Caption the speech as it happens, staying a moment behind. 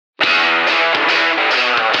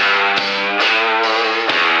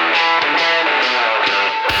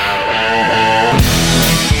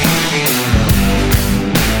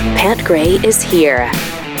Gray is here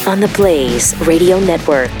on the Blaze Radio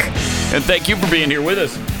Network. And thank you for being here with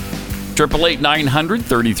us.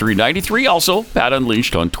 888-900-3393. Also, Pat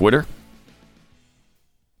Unleashed on Twitter.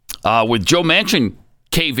 With Joe Manchin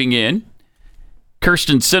caving in,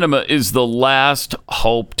 Kyrsten Sinema is the last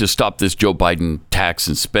hope to stop this Joe Biden tax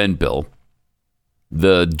and spend bill.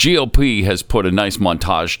 The GOP has put a nice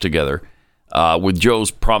montage together with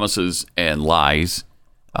Joe's promises and lies.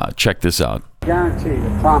 Check this out. Guarantee,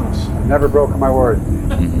 I promise, I've never broken my word.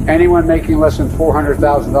 Anyone making less than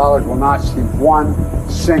 $400,000 will not see one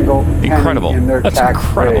single penny in their tax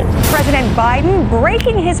rate. President Biden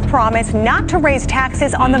breaking his promise not to raise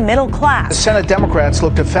taxes on the middle class. Senate Democrats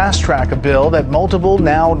look to fast-track a bill that multiple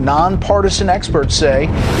now nonpartisan experts say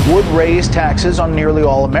would raise taxes on nearly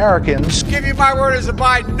all Americans. Give you my word as a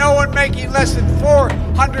Biden, no one making less than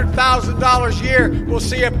 $400,000 a year will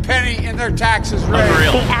see a penny in their taxes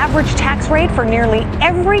raised. The average tax rate for nearly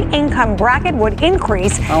every income bracket would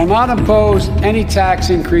increase. I will not impose any tax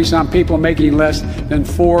increase on people making less than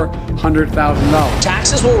 $400,000.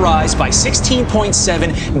 Taxes will rise by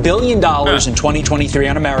 $16.7 billion in 2023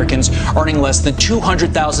 on Americans earning less than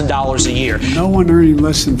 $200,000 a year. No one earning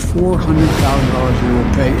less than $400,000 a year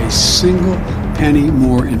will pay a single penny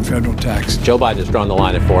more in federal tax. Joe Biden has drawn the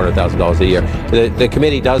line at $400,000 a year. The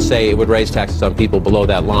committee does say it would raise taxes on people below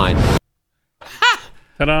that line.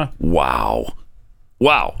 Ta-da. Wow.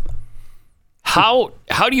 How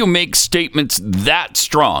do you make statements that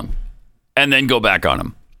strong and then go back on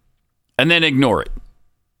them and then ignore it?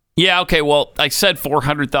 Yeah, okay, well, I said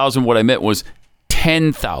 400,000. What I meant was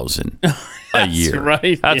 10,000 a year.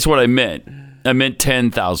 Right. That's what I meant. I meant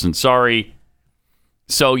 10,000. Sorry.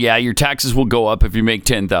 So, yeah, your taxes will go up if you make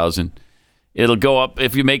 10,000. It'll go up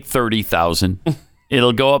if you make 30,000.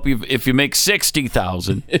 It'll go up if you make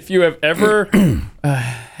 60,000. If you have ever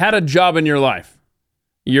had a job in your life,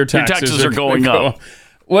 your taxes are going up.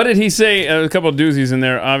 What did he say? A couple of doozies in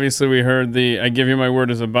there. Obviously, we heard I give you my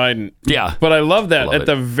word as a Biden. Yeah. But I love that at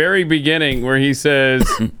the very beginning where he says,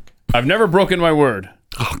 I've never broken my word.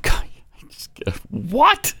 Oh, God.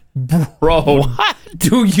 What? Bro. What?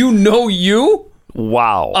 Do you know you?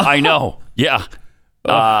 Wow. I know. Yeah.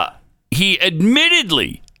 He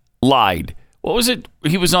admittedly lied. What was it?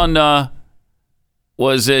 He was on,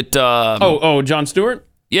 was it? Jon Stewart?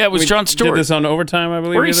 Yeah, it was Jon Stewart. Did this on Overtime, I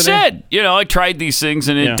believe. Where he said, I tried these things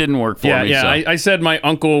and it didn't work for me. Yeah, so. I said my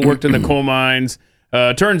uncle worked in the coal mines.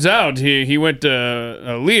 Turns out he went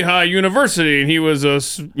to Lehigh University and he was a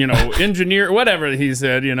engineer, whatever he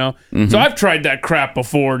said. So I've tried that crap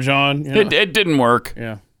before, John. It didn't work.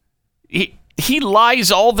 Yeah. He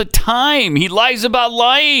lies all the time. He lies about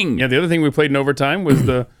lying. Yeah. The other thing we played in Overtime was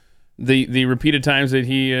the repeated times that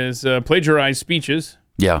he has plagiarized speeches.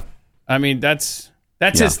 Yeah. I mean, that's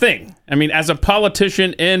his thing. I mean, as a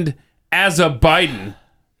politician and as a Biden,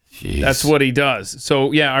 that's what he does.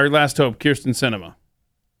 So, yeah, our last hope, Kyrsten Sinema.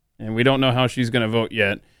 And we don't know how she's going to vote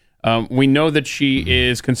yet. We know that she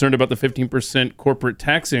is concerned about the 15% corporate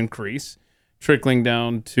tax increase trickling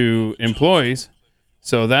down to employees.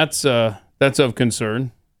 So that's of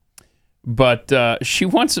concern. But she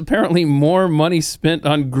wants apparently more money spent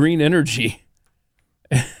on green energy.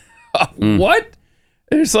 What?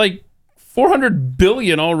 There's like $400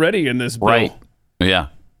 billion already in this bill. Right. Yeah.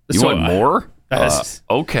 You want more?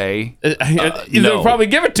 Okay. They'll probably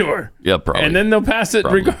give it to her. Yeah, probably. And then they'll pass it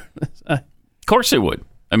regardless. Of course they would.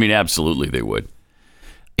 I mean, absolutely they would.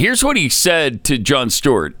 Here's what he said to Jon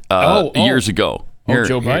Stewart years ago.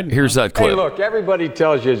 Joe Biden. Here's that clip. Hey, look, everybody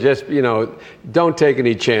tells you just, don't take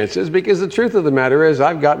any chances because the truth of the matter is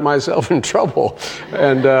I've gotten myself in trouble.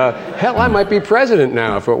 And hell, I might be president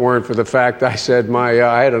now if it weren't for the fact I said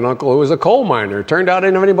I had an uncle who was a coal miner. Turned out I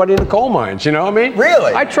didn't have anybody in the coal mines, you know what I mean?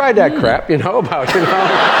 Really? I tried that crap, about, it didn't work,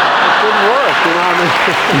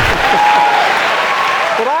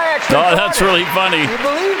 But I actually that's really funny. You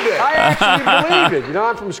believed it. I actually believed it.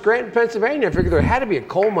 I'm from Scranton, Pennsylvania. I figured there had to be a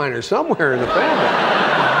coal miner somewhere in the family.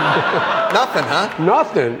 Nothing, huh?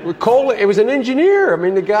 Nothing. It was an engineer. I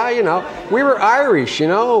mean, the guy, we were Irish,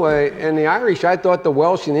 and the Irish, I thought the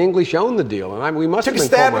Welsh and the English owned the deal. And we must Took have a been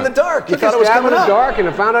stab in the dark. You thought it was stab coming in the up. dark, and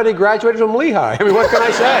I found out he graduated from Lehigh. I mean, what can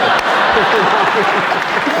I say?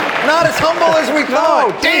 Not as humble as we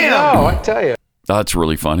thought. Damn. No, I tell you. That's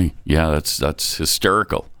really funny. Yeah, that's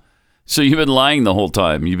hysterical. So you've been lying the whole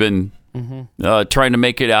time. You've been trying to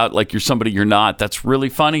make it out like you're somebody you're not. That's really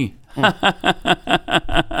funny.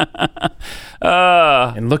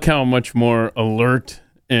 And look how much more alert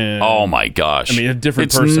and oh my gosh. I mean, a different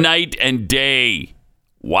it's person. It's night and day.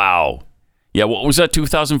 Wow. Yeah, what was that,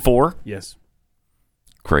 2004? Yes.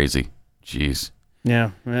 Crazy. Jeez.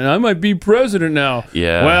 Yeah, and I might be president now.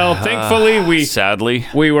 Yeah. Well, thankfully, sadly,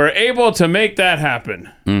 we were able to make that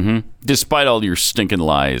happen. Mm-hmm. Despite all your stinking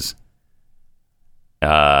lies,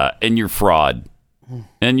 and your fraud,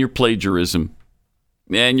 and your plagiarism,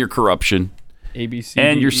 and your corruption, ABC,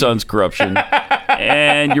 and your son's corruption,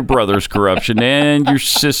 and your brother's corruption, and your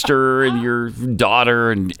sister, and your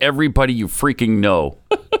daughter, and everybody you freaking know.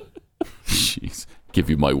 Jeez, give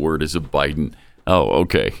you my word as a Biden. Oh,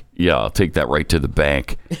 okay. Yeah, I'll take that right to the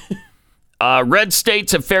bank. Red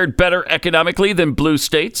states have fared better economically than blue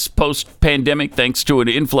states post-pandemic thanks to an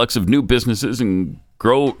influx of new businesses and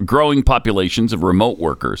growing populations of remote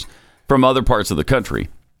workers from other parts of the country.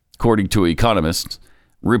 According to economists,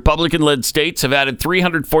 Republican-led states have added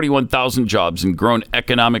 341,000 jobs and grown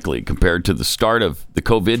economically compared to the start of the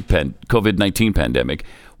COVID-19 pandemic,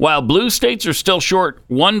 while blue states are still short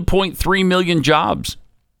 1.3 million jobs.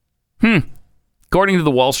 According to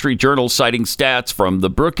the Wall Street Journal, citing stats from the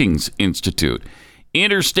Brookings Institute,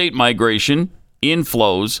 interstate migration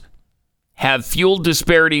inflows have fueled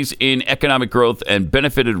disparities in economic growth and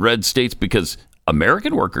benefited red states because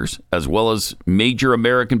American workers, as well as major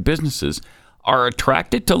American businesses, are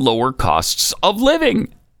attracted to lower costs of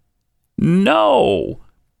living. No.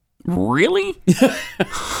 Really?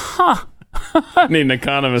 Huh. Need an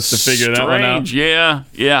economist to figure that one out. Yeah.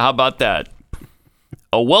 How about that?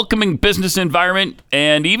 A welcoming business environment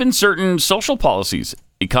and even certain social policies,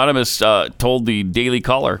 economists told the Daily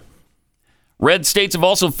Caller. Red states have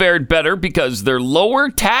also fared better because their lower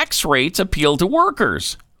tax rates appeal to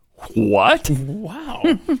workers. What?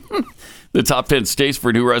 Wow. The top 10 states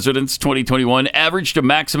for new residents 2021 averaged a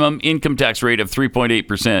maximum income tax rate of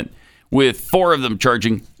 3.8%, with 4 of them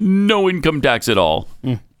charging no income tax at all.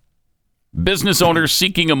 Business owners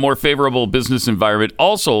seeking a more favorable business environment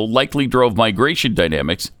also likely drove migration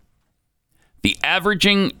dynamics. The average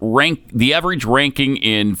ranking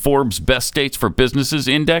in Forbes Best States for Businesses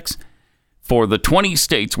Index for the 20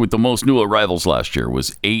 states with the most new arrivals last year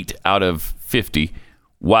was 8 out of 50,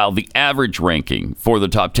 while the average ranking for the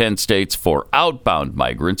top 10 states for outbound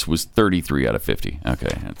migrants was 33 out of 50.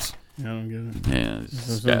 Okay, that's I don't get it. Yeah,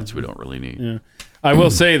 stats we don't really need. Yeah. I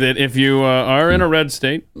will say that if you are in a red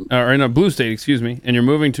state, or in a blue state, excuse me, and you're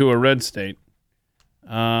moving to a red state,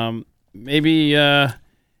 maybe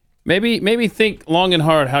think long and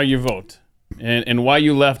hard how you vote and why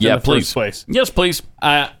you left in the first place. Yes, please.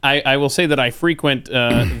 I will say that I frequent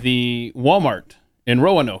the Walmart in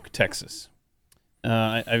Roanoke, Texas.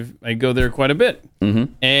 I go there quite a bit,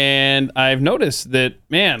 and I've noticed that,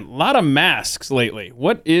 man, a lot of masks lately.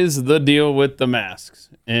 What is the deal with the masks?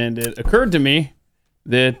 And it occurred to me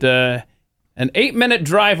that an 8-minute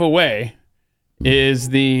drive away is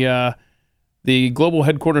the global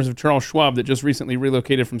headquarters of Charles Schwab that just recently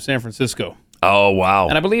relocated from San Francisco. Oh, wow.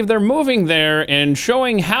 And I believe they're moving there and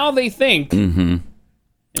showing how they think.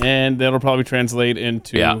 And that'll probably translate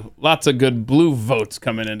into lots of good blue votes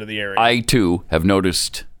coming into the area. I, too, have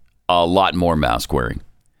noticed a lot more mask wearing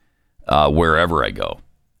wherever I go.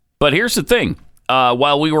 But here's the thing.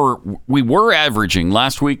 While we were averaging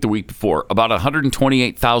last week, the week before, about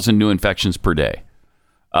 128,000 new infections per day.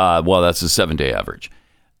 Well, that's a 7-day average.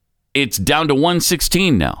 It's down to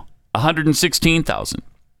 116 now, 116,000.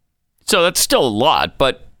 So that's still a lot,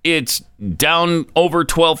 but it's down over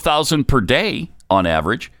 12,000 per day on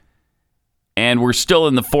average. And we're still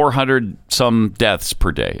in the 400-some deaths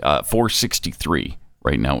per day, 463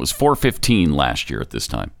 right now. It was 415 last year at this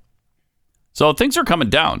time. So things are coming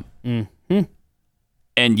down.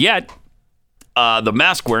 And yet, the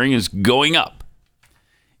mask wearing is going up.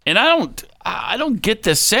 And I don't get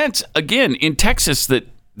the sense, again, in Texas that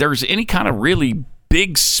there's any kind of really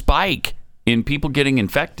big spike in people getting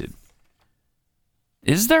infected.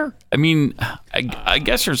 Is there? I mean, I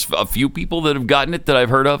guess there's a few people that have gotten it that I've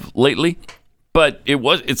heard of lately, but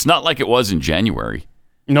it's not like it was in January.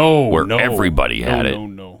 Where everybody had it.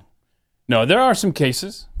 No, there are some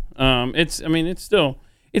cases. It's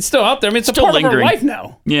still out there. I mean, it's a part lingering. of our life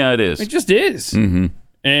now. Yeah, it is. It just is.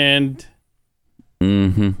 And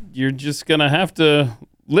you're just going to have to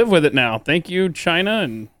live with it now. Thank you, China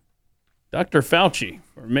and Dr. Fauci,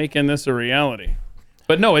 for making this a reality.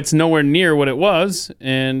 But no, it's nowhere near what it was,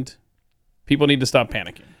 and people need to stop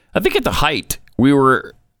panicking. I think at the height,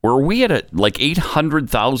 were we at like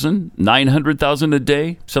 800,000, 900,000 a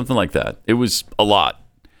day? Something like that. It was a lot.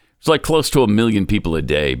 It's like close to 1 million people a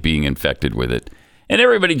day being infected with it. And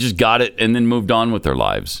everybody just got it and then moved on with their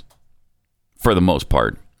lives for the most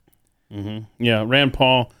part. Yeah, Rand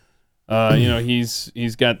Paul,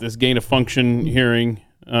 he's got this gain of function hearing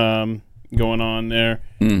going on there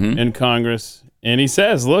in Congress. And he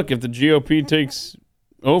says, look, if the GOP takes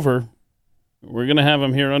over, we're going to have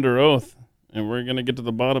him here under oath, and we're going to get to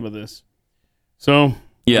the bottom of this. So,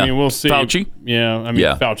 yeah. I mean, we'll see. Fauci? Yeah, I mean,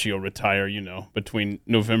 Fauci will retire, between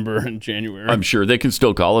November and January. I'm sure they can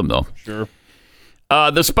still call him, though. Sure.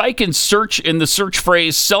 The spike in the search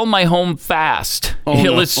phrase "sell my home fast"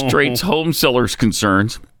 illustrates home sellers'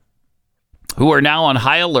 concerns, who are now on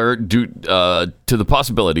high alert due to the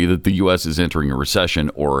possibility that the U.S. is entering a recession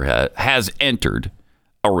or has entered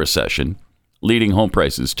a recession, leading home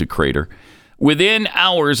prices to crater. Within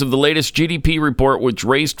hours of the latest GDP report, which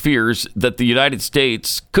raised fears that the United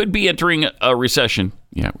States could be entering a recession.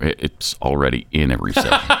 Yeah, it's already in a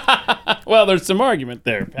recession. Well, there's some argument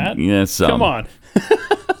there, Pat. Yes. Come on.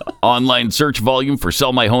 Online search volume for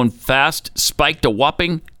Sell My Home Fast spiked a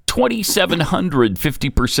whopping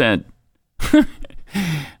 2,750%.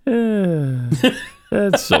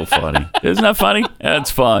 That's so funny. Isn't that funny?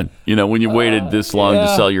 That's fun. When you waited this long to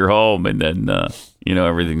sell your home and then,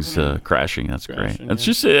 everything's crashing. That's great.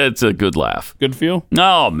 It's a good laugh. Good feel?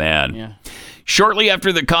 Oh, man. Yeah. Shortly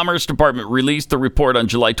after the Commerce Department released the report on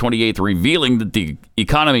July 28th, revealing that the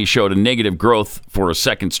economy showed a negative growth for a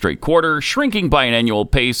second straight quarter, shrinking by an annual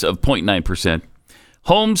pace of 0.9%.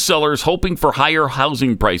 Home sellers hoping for higher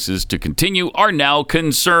housing prices to continue are now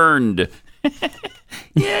concerned.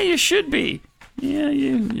 Yeah, you should be. Yeah,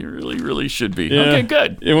 you really, really should be. Yeah. Okay,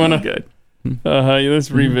 good. You want to? Good.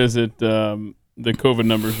 Let's revisit the COVID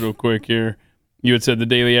numbers real quick here. You had said the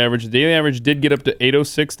daily average. The daily average did get up to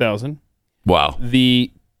 806,000. Wow.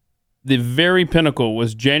 The very pinnacle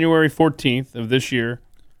was January 14th of this year.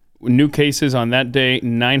 New cases on that day,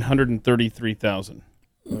 933,000.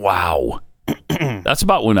 Wow. That's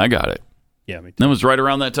about when I got it. Yeah, me too. That was right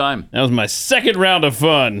around that time. That was my second round of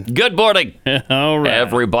fun. Good morning. All right.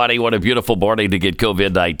 Everybody, what a beautiful morning to get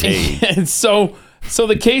COVID-19. So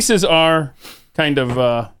the cases are kind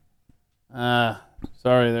of,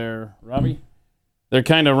 sorry there, Robbie. They're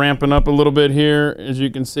kind of ramping up a little bit here, as you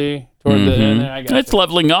can see. Toward the end. It's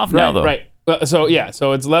leveling off now, though. Right. So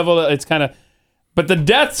it's level. It's kind of, but the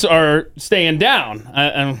deaths are staying down.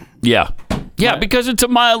 Yeah, because it's a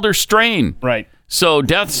milder strain. Right. So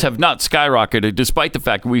deaths have not skyrocketed, despite the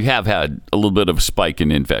fact we have had a little bit of a spike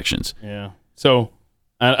in infections. Yeah. So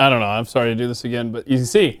I don't know. I'm sorry to do this again, but you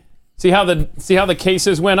see how the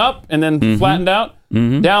cases went up and then flattened out.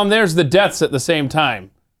 Down there's the deaths at the same time.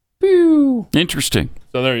 Pew. Interesting.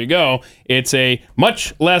 So there you go. It's a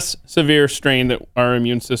much less severe strain that our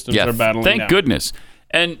immune systems are battling. Thank goodness.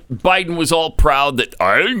 And Biden was all proud that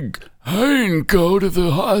I didn't go to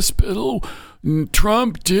the hospital.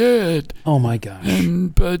 Trump did. Oh my gosh.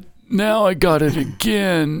 But now I got it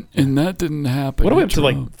again, and that didn't happen. What are we up to,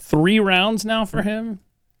 like 3 rounds now for him?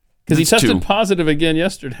 Because he tested positive again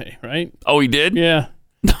yesterday, right? Oh, he did? Yeah.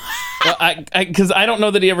 Because I don't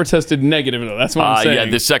know that he ever tested negative, though. That's what I'm saying. Yeah,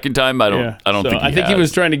 the second time, I don't think I think he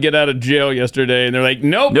was trying to get out of jail yesterday, and they're like,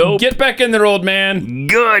 nope. Get back in there, old man.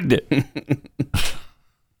 Good.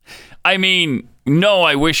 I mean, no,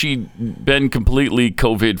 I wish he'd been completely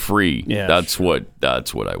COVID-free. Yeah, that's what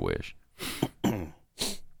I wish.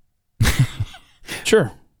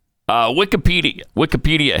 Sure.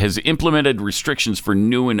 Wikipedia has implemented restrictions for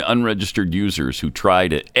new and unregistered users who try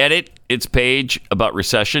to edit its page about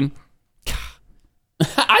recession.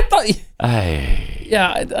 I thought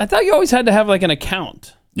you always had to have like an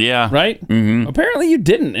account. Yeah. Right? Mm-hmm. Apparently you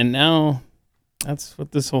didn't, and now that's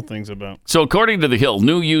what this whole thing's about. So according to The Hill,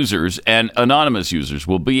 new users and anonymous users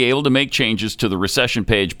will be able to make changes to the recession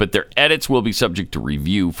page, but their edits will be subject to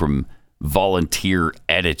review from volunteer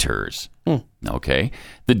editors. Okay.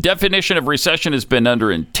 The definition of recession has been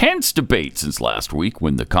under intense debate since last week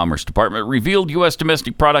when the Commerce Department revealed U.S.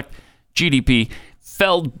 domestic product GDP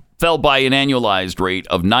fell by an annualized rate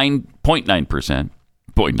of 9.9%.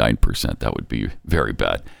 0.9%. That would be very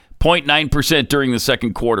bad. 0.9% during the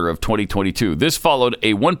second quarter of 2022. This followed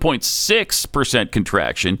a 1.6%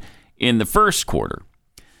 contraction in the first quarter.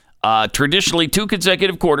 Traditionally, 2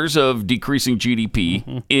 consecutive quarters of decreasing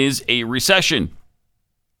GDP is a recession.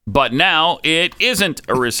 But now it isn't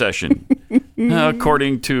a recession,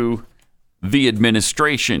 according to the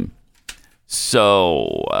administration.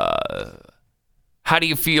 So, how do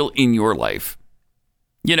you feel in your life?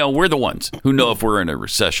 You know, we're the ones who know if we're in a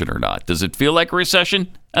recession or not. Does it feel like a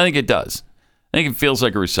recession? I think it does. I think it feels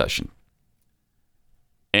like a recession.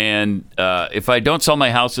 And if I don't sell my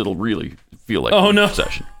house, it'll really feel like a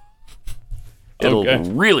recession. It'll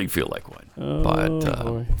really feel like one.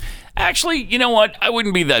 But actually, you know what? I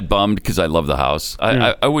wouldn't be that bummed because I love the house.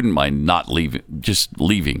 I wouldn't mind not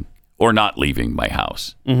leaving my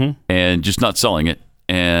house and just not selling it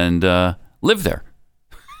and live there.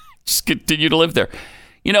 Just continue to live there.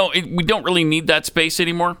 You know, we don't really need that space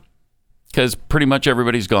anymore. because pretty much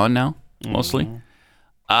everybody's gone now, mostly.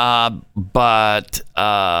 But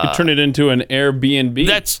you turn it into an Airbnb.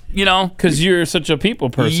 That's, because you're such a people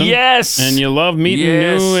person. Yes. And you love meeting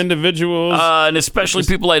new individuals. And especially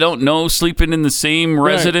people I don't know sleeping in the same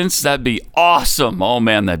residence. That'd be awesome. Oh,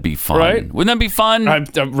 man, that'd be fun. Right? Wouldn't that be fun?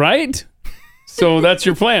 Right? So that's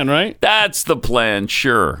your plan, right? That's the plan.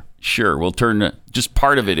 Sure. We'll turn just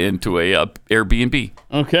part of it into a Airbnb.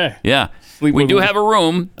 Okay. Yeah. We do have a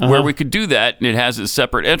room where we could do that, and it has a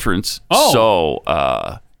separate entrance. Oh. So,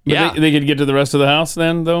 yeah. They could get to the rest of the house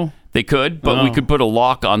then, though? They could, but we could put a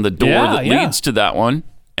lock on the door that leads to that one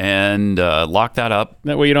and lock that up.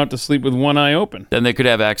 That way you don't have to sleep with one eye open. Then they could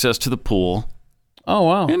have access to the pool. Oh,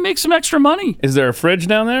 wow. And make some extra money. Is there a fridge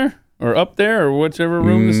down there? Or up there? Or whichever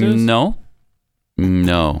room this is? No.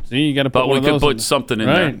 See, you got to put one of those. But we could put something in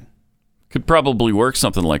there. Could probably work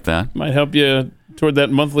something like that. Might help you toward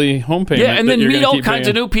that monthly home payment. Yeah, and then meet all kinds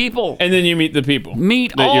of new people. And then you meet the people.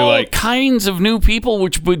 Meet all kinds of new people,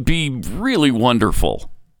 which would be really wonderful.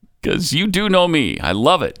 Because you do know me. I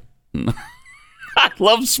love it. I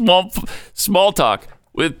love small talk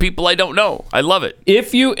with people I don't know. I love it.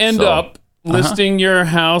 If you end up listing your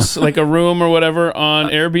house, like a room or whatever, on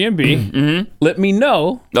Airbnb, let me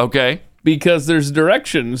know. Okay. Because there's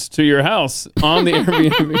directions to your house on the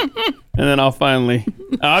Airbnb. And then I'll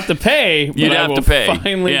have to pay. But You'd have to pay.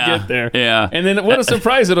 Finally get there. Yeah. And then what a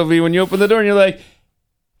surprise it'll be when you open the door and you're like,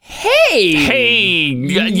 hey,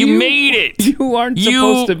 you made it. You aren't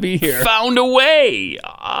supposed to be here. Found a way.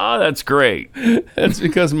 That's great. That's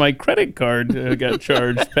because my credit card got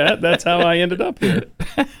charged, Pat. That's how I ended up here.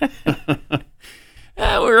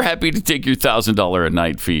 We're happy to take your $1,000 a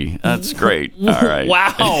night fee. That's great. All right.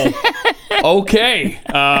 Wow. Okay.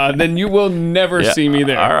 Then you will never see me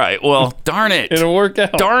there. All right. Well, darn it. It'll work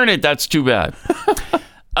out. Darn it. That's too bad.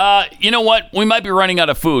 You know what? We might be running out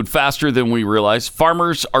of food faster than we realize.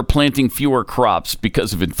 Farmers are planting fewer crops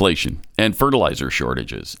because of inflation and fertilizer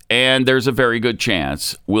shortages. And there's a very good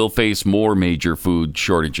chance we'll face more major food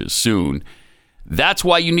shortages soon. That's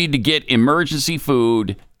why you need to get emergency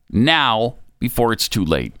food now before it's too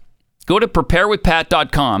late. Go to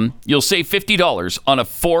preparewithpat.com. You'll save $50 on a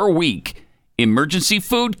 4-week emergency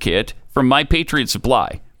food kit from My Patriot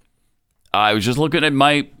Supply. I was just looking at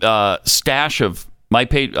my stash of My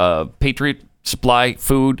Patriot Supply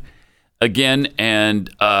food again,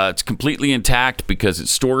 and it's completely intact because it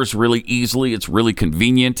stores really easily. It's really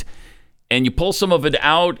convenient. And you pull some of it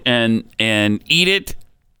out and eat it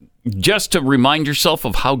just to remind yourself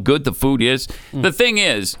of how good the food is. The thing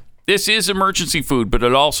is, this is emergency food, but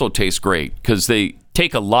it also tastes great because they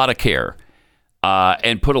take a lot of care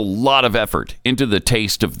and put a lot of effort into the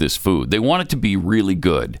taste of this food. They want it to be really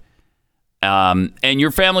good. And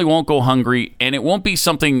your family won't go hungry, and it won't be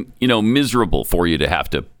something, miserable for you to have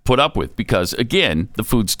to put up with because, again, the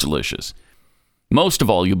food's delicious. Most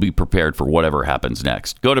of all, you'll be prepared for whatever happens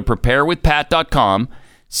next. Go to preparewithpat.com.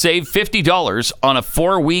 Save $50 on a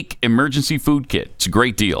 4-week emergency food kit. It's a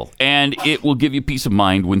great deal, and it will give you peace of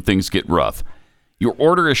mind when things get rough. Your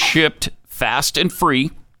order is shipped fast and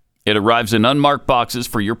free. It arrives in unmarked boxes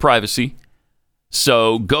for your privacy.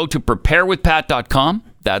 So go to preparewithpat.com.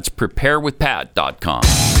 That's preparewithpat.com.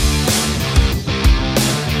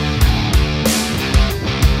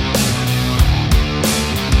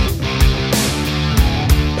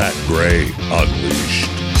 Pat Gray Unleashed.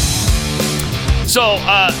 So,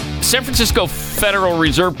 San Francisco Federal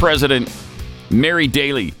Reserve President Mary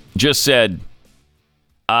Daly just said,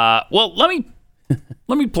 well, let me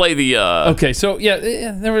play the okay, so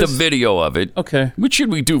there was the video of it. Okay. Which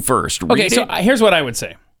should we do first? Okay, so here's what I would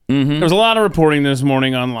say. There was a lot of reporting this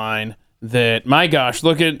morning online that, my gosh,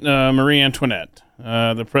 look at Marie Antoinette,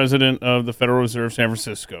 the president of the Federal Reserve San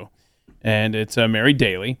Francisco, and it's Mary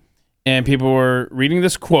Daly, and people were reading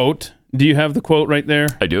this quote. Do you have the quote right there?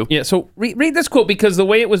 I do. Yeah, so read this quote, because the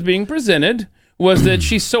way it was being presented was that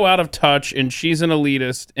she's so out of touch and she's an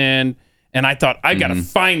elitist, and I thought, I got to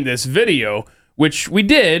find this video, which we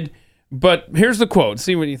did, but here's the quote.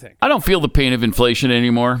 See what you think. I don't feel the pain of inflation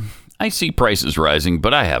anymore. I see prices rising,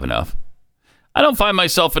 but I have enough. I don't find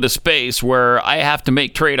myself in a space where I have to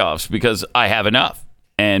make trade-offs because I have enough,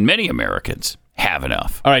 and many Americans have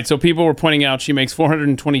enough. All right, so people were pointing out she makes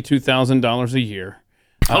 $422,000 a year.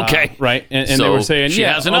 Okay. Right. And so they were saying, she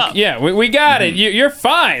has enough. Yeah, we got it. You're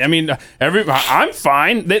fine. I mean, I'm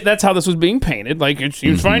fine. That's how this was being painted. Like, it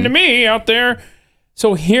seems fine to me out there.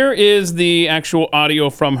 So here is the actual audio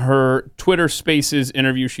from her Twitter Spaces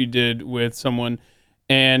interview she did with someone.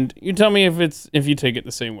 And you tell me if you take it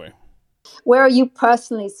the same way. Where are you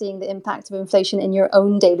personally seeing the impact of inflation in your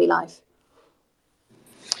own daily life?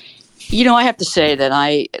 I have to say that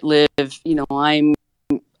I live,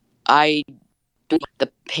 I don't feel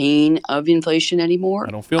the pain of inflation anymore.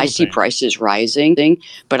 I don't feel I see prices rising,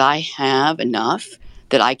 but I have enough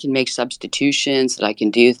that I can make substitutions, that I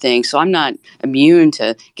can do things. So I'm not immune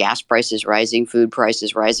to gas prices rising, food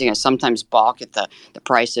prices rising. I sometimes balk at the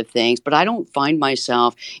price of things, but I don't find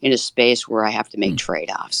myself in a space where I have to make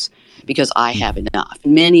trade-offs because I have enough.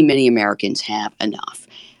 Many, many Americans have enough.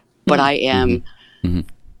 But I am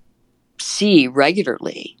see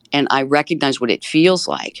regularly, and I recognize what it feels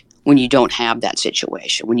like when you don't have that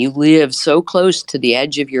situation, when you live so close to the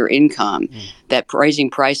edge of your income that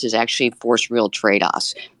raising prices actually force real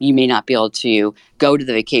trade-offs. You may not be able to go to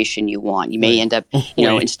the vacation you want. You may end up,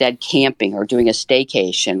 instead camping or doing a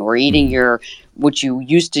staycation or eating what you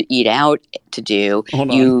used to eat out to do.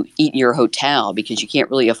 You eat in your hotel because you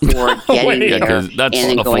can't really afford getting there and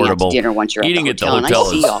then going out to dinner once you're Eating at the hotel. at the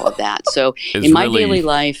hotel and I see all of that. So in my daily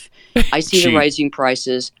life, I see the rising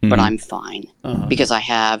prices, but I'm fine because I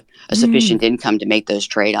have a sufficient income to make those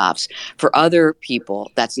trade-offs. For other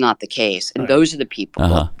people, that's not the case. And those are the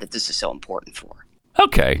people that this is so important for.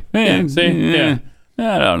 Okay. I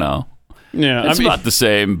don't know. Yeah, it's not the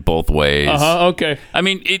same both ways. Okay. I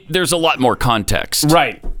mean, there's a lot more context.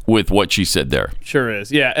 Right. With what she said there. Sure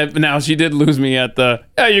is. Yeah. Now, she did lose me at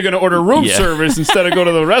you're going to order room service instead of go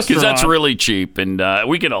to the restaurant. Because that's really cheap, and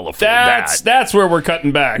we can all afford that. That's where we're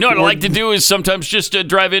cutting back. No, what I like to do is sometimes just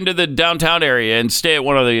drive into the downtown area and stay at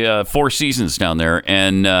one of the Four Seasons down there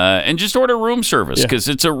and just order room service because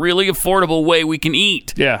it's a really affordable way we can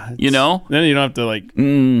eat. Yeah. Then you don't have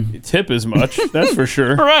to tip as much. That's for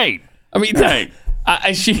sure. Right. I mean,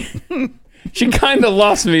 she kind of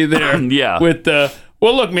lost me there. With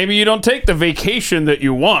well, look, maybe you don't take the vacation that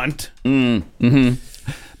you want. Maybe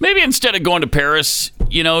instead of going to Paris,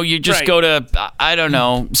 you just go to I don't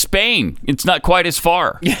know, Spain. It's not quite as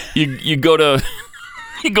far. You go to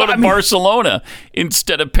Barcelona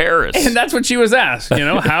instead of Paris. And that's what she was asked.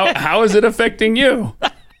 How is it affecting you?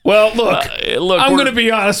 Well, look, I'm going to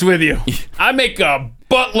be honest with you. I make a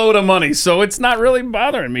buttload of money, so it's not really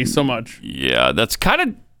bothering me so much. Yeah, that's kind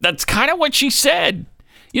of what she said.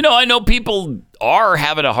 I know people are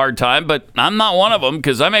having a hard time, but I'm not one of them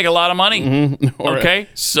because I make a lot of money. Okay,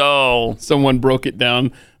 so someone broke it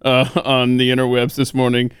down on the interwebs this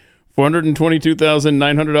morning.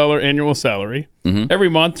 $422,900 annual salary. Every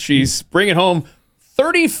month she's bringing home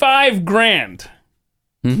 $35,000.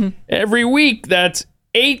 Every week that's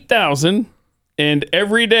 $8,000, and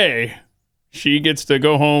every day she gets to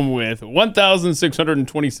go home with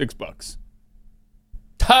 $1,626.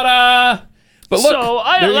 Ta-da! But look, so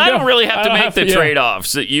I don't really have to make the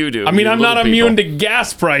trade-offs that you do. I mean, I'm not immune to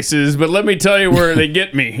gas prices, but let me tell you where they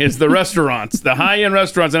get me. It's the restaurants, the high-end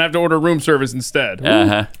restaurants, and I have to order room service instead.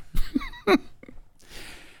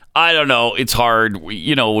 I don't know. It's hard,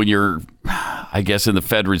 when you're, I guess, in the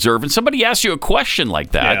Fed Reserve, and somebody asks you a question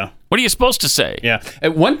like that. Yeah. What are you supposed to say? Yeah.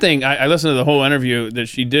 And one thing, I listened to the whole interview that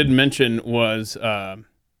she did mention was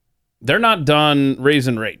they're not done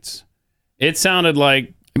raising rates. It sounded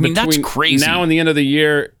like that's crazy. Now and the end of the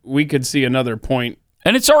year, we could see another point.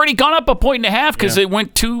 And it's already gone up 1.5 points because it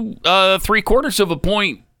went 3/4 of a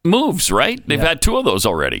point moves, right? They've had 2 of those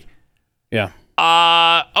already. Yeah.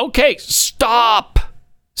 Okay, stop.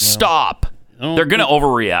 Stop. They're going to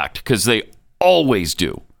overreact because they always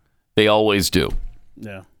do. They always do.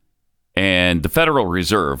 Yeah. And the Federal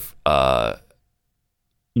Reserve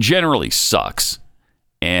generally sucks.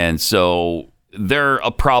 And so they're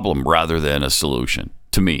a problem rather than a solution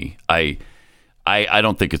to me. I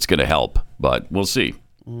don't think it's going to help, but we'll see.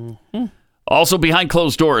 Also, behind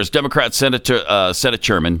closed doors, Democrat Senate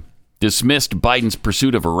Chairman dismissed Biden's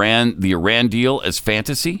pursuit of the Iran deal as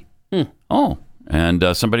fantasy. Oh, and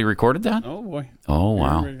somebody recorded that? Oh, boy. Oh,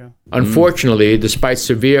 wow. Unfortunately, despite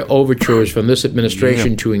severe overtures from this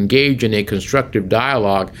administration to engage in a constructive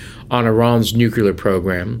dialogue on Iran's nuclear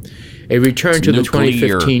program, a return to the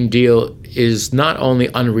 2015 deal is not only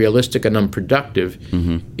unrealistic and unproductive,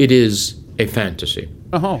 it is a fantasy.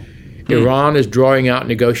 Iran is drawing out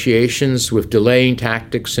negotiations with delaying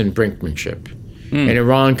tactics and brinkmanship. And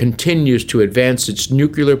Iran continues to advance its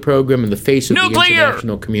nuclear program in the face of the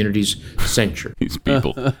international community's censure. These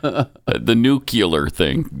people. The nuclear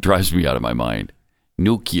thing drives me out of my mind.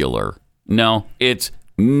 Nuclear. No, it's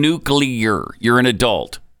nuclear. You're an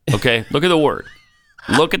adult. Okay? Look at the word.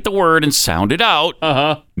 Look at the word and sound it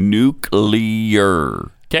out.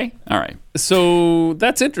 Nuclear. Okay? All right. So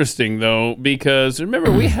that's interesting, though, because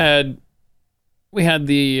remember we had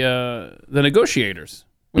the negotiators.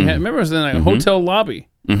 Remember, it was in a hotel lobby,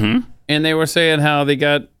 and they were saying how they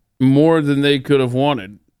got more than they could have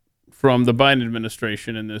wanted from the Biden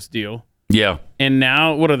administration in this deal. Yeah. And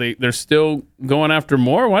now, what are they? They're still going after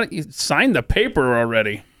more? Why don't you sign the paper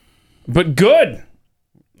already? But good.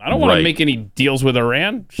 I don't want to make any deals with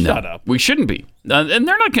Iran. Shut up. We shouldn't be. And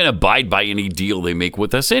they're not going to abide by any deal they make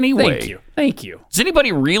with us anyway. Thank you. Does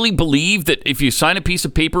anybody really believe that if you sign a piece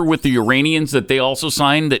of paper with the Iranians that they also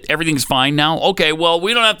sign that everything's fine now? Okay, well,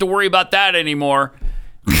 we don't have to worry about that anymore.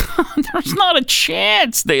 There's not a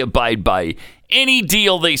chance they abide by any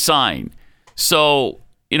deal they sign. So,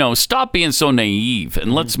 stop being so naive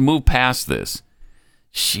and let's move past this.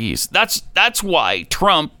 Jeez, that's why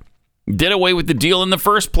Trump did away with the deal in the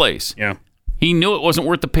first place. Yeah. He knew it wasn't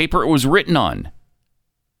worth the paper it was written on.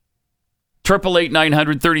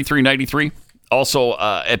 888-900-3393. Also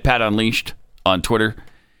at Pat Unleashed on Twitter.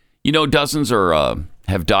 Dozens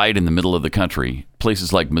have died in the middle of the country.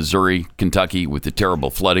 Places like Missouri, Kentucky, with the terrible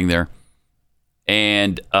flooding there.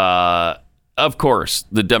 And, of course,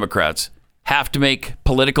 the Democrats have to make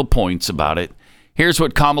political points about it. Here's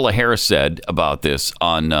what Kamala Harris said about this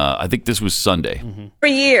on, I think this was Sunday. For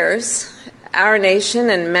years, our nation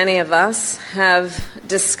and many of us have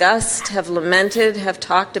discussed, have lamented, have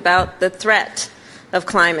talked about the threat of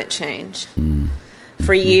climate change.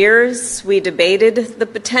 For years, we debated the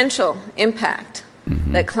potential impact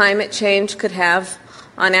that climate change could have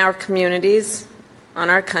on our communities, on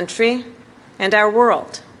our country, and our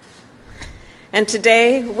world. And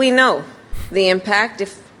today, we know the impact.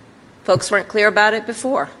 If folks weren't clear about it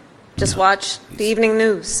before, just watch the evening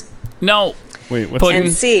news. No. Wait,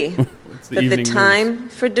 and see that the time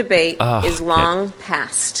for debate is long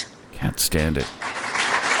past. Can't stand it.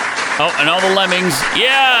 Oh, and all the lemmings.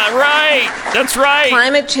 Yeah, right. That's right.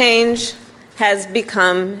 Climate change has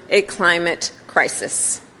become a climate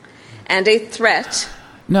crisis. And a threat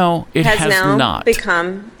no, it has now not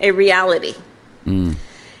become a reality. In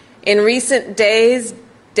recent days,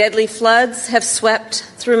 deadly floods have swept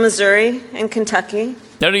through Missouri and Kentucky.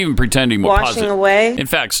 They don't even pretend anymore. Washing away. In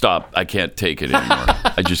fact, stop. I can't take it anymore.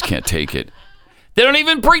 I just can't take it. They don't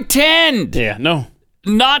even pretend. Yeah, no.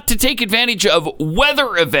 Not to take advantage of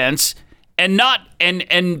weather events and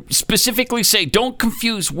specifically say, don't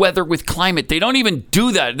confuse weather with climate. They don't even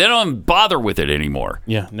do that. They don't even bother with it anymore.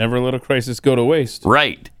 Yeah, never let a crisis go to waste.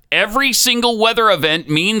 Right. Every single weather event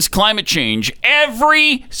means climate change.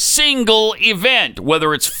 Every single event,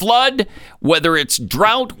 whether it's flood, whether it's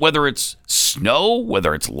drought, whether it's snow,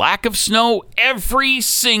 whether it's lack of snow, every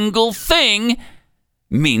single thing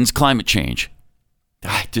means climate change.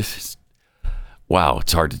 Wow,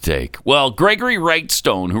 it's hard to take. Well, Gregory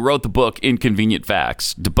Wrightstone, who wrote the book Inconvenient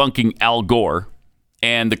Facts, debunking Al Gore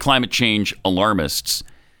and the climate change alarmists,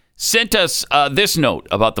 sent us this note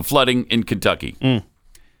about the flooding in Kentucky.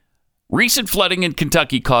 Recent flooding in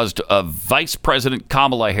Kentucky caused Vice President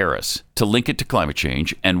Kamala Harris to link it to climate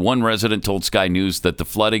change, and one resident told Sky News that the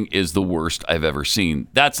flooding is the worst I've ever seen.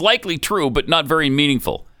 That's likely true, but not very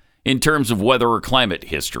meaningful in terms of weather or climate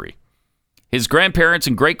history. His grandparents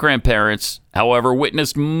and great-grandparents, however,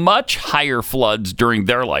 witnessed much higher floods during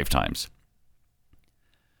their lifetimes.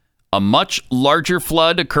 A much larger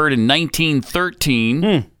flood occurred in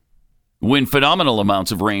 1913 when phenomenal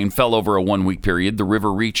amounts of rain fell over a one-week period. The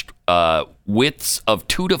river reached widths of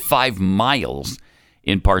 2 to 5 miles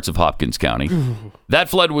in parts of Hopkins County. That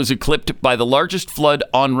flood was eclipsed by the largest flood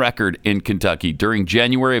on record in Kentucky during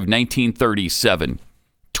January of 1937.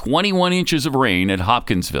 21 inches of rain at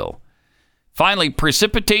Hopkinsville. Finally,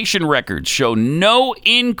 precipitation records show no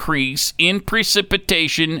increase in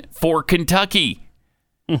precipitation for Kentucky.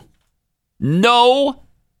 No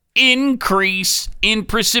increase in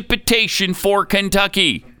precipitation for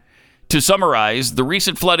Kentucky. To summarize, the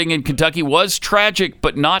recent flooding in Kentucky was tragic,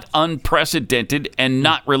 but not unprecedented and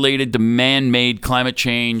not related to man-made climate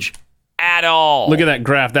change at all. Look at that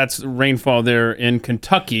graph. That's rainfall there in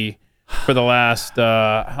Kentucky for the last,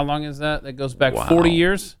 how long is that? That goes back 40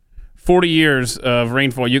 years? 40 years of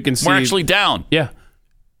rainfall. You can see we're actually down. Yeah.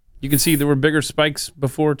 You can see there were bigger spikes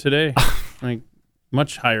before today. Like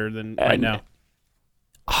much higher than right now.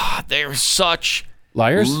 They're such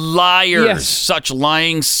liars. Yes. Such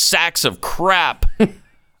lying sacks of crap.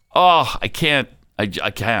 I can't. I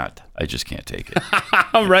can't. I just can't take it.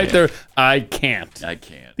 I'm right there. I can't.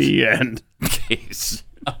 The end. Case.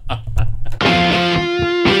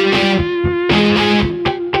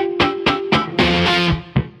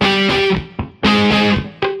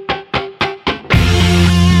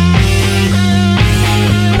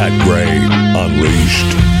 Pat Gray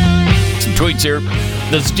Unleashed. Some tweets here.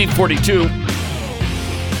 The Steve 42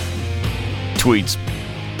 tweets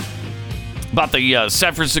about the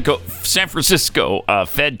San Francisco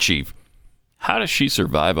Fed chief. How does she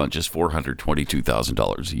survive on just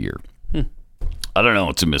 $422,000 a year? I don't know.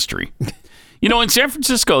 It's a mystery. In San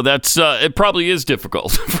Francisco, that's it probably is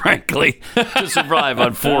difficult, frankly, to survive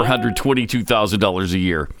on $422,000 a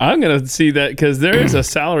year. I'm going to see that because there is a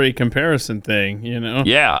salary comparison thing,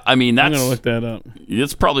 Yeah, I mean, I'm going to look that up.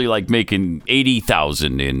 It's probably like making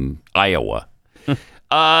 $80,000 in Iowa. Vern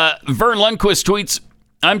Lundquist tweets,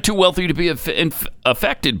 I'm too wealthy to be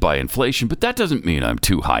affected by inflation, but that doesn't mean I'm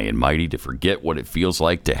too high and mighty to forget what it feels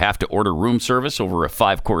like to have to order room service over a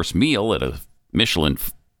 5-course meal at a Michelin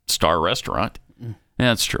star restaurant. Yeah,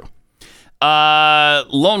 that's true.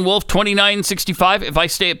 Lone Wolf 2965. If I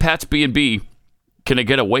stay at Pat's B&B, can I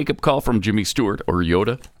get a wake-up call from Jimmy Stewart or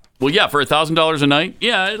Yoda? Well, yeah, for $1,000 a night.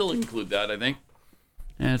 Yeah, it'll include that, I think.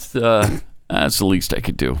 That's the least I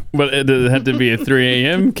could do. But does it have to be at 3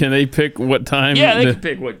 a.m.? Can they pick what time? Yeah, they can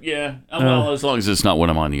pick what. Yeah, well, as long as it's not when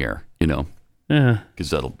I'm on the air, Yeah. Because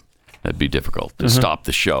that'd be difficult to stop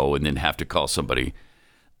the show and then have to call somebody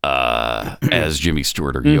as Jimmy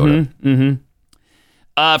Stewart or Yoda.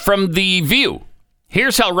 From The View,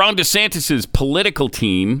 here's how Ron DeSantis' political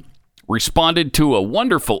team responded to a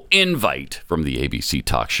wonderful invite from the ABC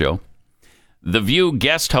talk show. The View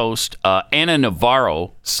guest host Ana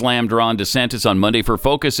Navarro slammed Ron DeSantis on Monday for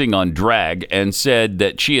focusing on drag and said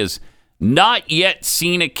that she has not yet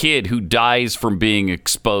seen a kid who dies from being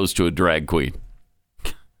exposed to a drag queen.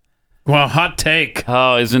 Well, hot take.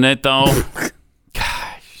 Oh, isn't it, though?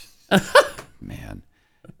 Man.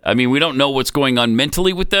 I mean, we don't know what's going on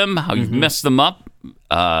mentally with them, how you've messed them up,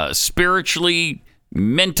 spiritually,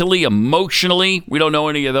 mentally, emotionally. We don't know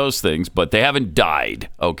any of those things, but they haven't died.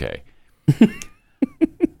 Okay.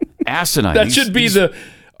 Asinine. That should be the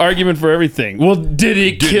argument for everything. Well, did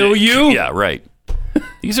it kill you? Yeah, right.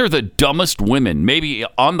 These are the dumbest women maybe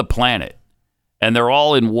on the planet, and they're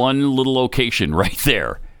all in one little location right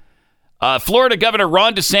there. Florida Governor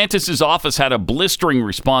Ron DeSantis' office had a blistering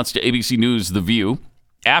response to ABC News' The View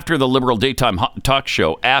after the liberal daytime talk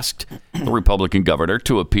show asked the Republican governor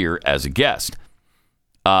to appear as a guest.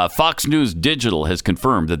 Fox News Digital has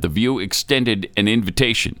confirmed that The View extended an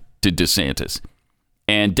invitation to DeSantis,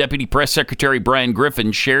 and Deputy Press Secretary Brian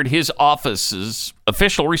Griffin shared his office's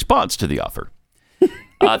official response to the offer.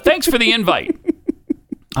 Thanks for the invite.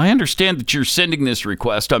 I understand that you're sending this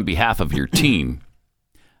request on behalf of your team.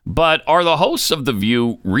 But are the hosts of The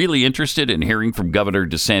View really interested in hearing from Governor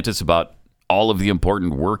DeSantis about all of the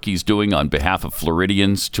important work he's doing on behalf of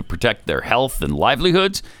Floridians to protect their health and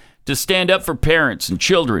livelihoods, to stand up for parents and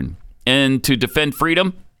children, and to defend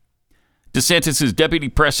freedom? DeSantis' deputy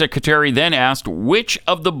press secretary then asked, which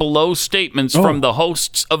of the below statements from the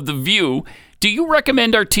hosts of The View do you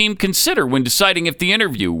recommend our team consider when deciding if the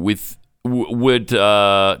interview would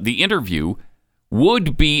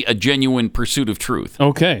be a genuine pursuit of truth?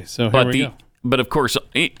 Okay, so here we go. But of course,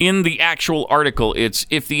 in the actual article, it's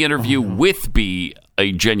if the interview with be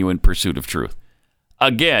a genuine pursuit of truth.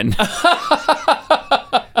 Again.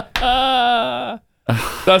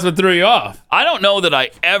 That's what threw you off. I don't know that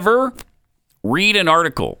I ever read an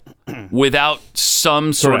article without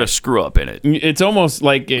some sort of screw up in it. It's almost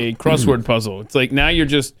like a crossword puzzle. It's like now you're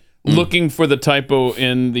just looking for the typo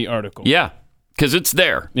in the article. Yeah, because it's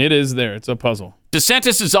there. It is there. It's a puzzle.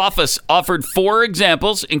 DeSantis' office offered 4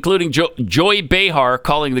 examples, including Joy Behar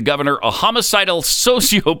calling the governor a homicidal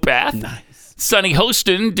sociopath, nice. Sonny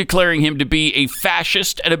Hostin declaring him to be a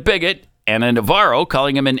fascist and a bigot, Ana Navarro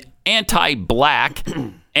calling him an anti-black,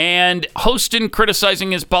 and Hostin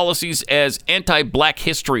criticizing his policies as anti-black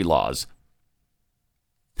history laws.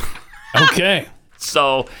 Okay.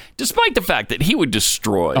 So, despite the fact that he would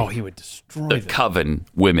destroy, the Coven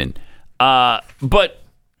women, but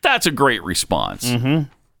that's a great response. Mm-hmm.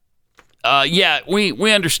 Yeah,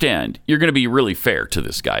 we understand. You're going to be really fair to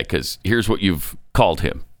this guy because here's what you've called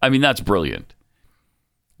him. I mean, that's brilliant.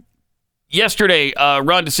 Yesterday,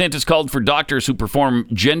 Ron DeSantis called for doctors who perform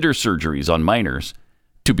gender surgeries on minors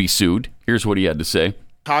to be sued. Here's what he had to say.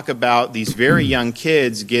 Talk about these very young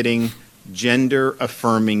kids getting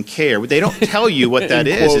gender-affirming care. They don't tell you what that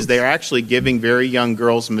is they're actually giving very young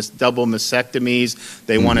girls double mastectomies.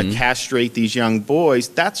 They want to castrate these young boys.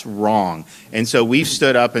 That's wrong. And so we've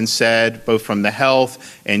stood up and said, both from the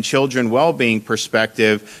health and children well-being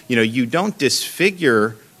perspective, you don't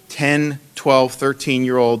disfigure 10, 12,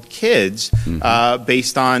 13-year-old kids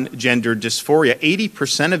based on gender dysphoria.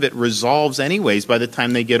 80% of it resolves anyways by the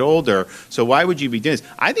time they get older. So why would you be doing this?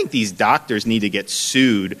 I think these doctors need to get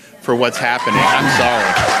sued for what's happening. I'm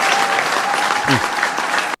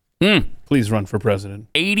sorry. Please run for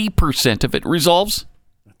president. 80% of it resolves?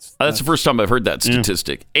 That's the first time I've heard that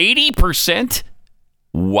statistic. 80%?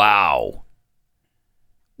 Wow.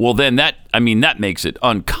 Well, then that makes it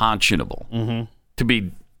unconscionable to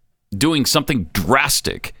be doing something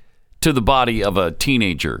drastic to the body of a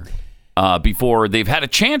teenager before they've had a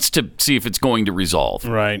chance to see if it's going to resolve.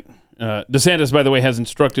 Right. DeSantis, by the way, has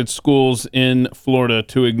instructed schools in Florida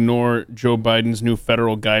to ignore Joe Biden's new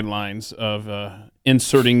federal guidelines of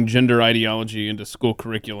inserting gender ideology into school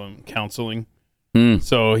curriculum counseling.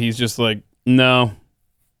 So he's just like, no,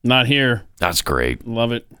 not here. That's great.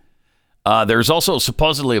 Love it. There's also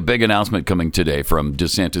supposedly a big announcement coming today from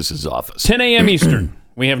DeSantis' office. 10 a.m. Eastern.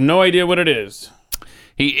 We have no idea what it is.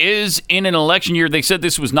 He is in an election year. They said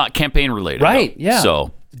this was not campaign related. Right, though. yeah.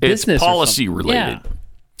 So it's Business or policy something. related.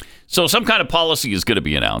 Yeah. So some kind of policy is going to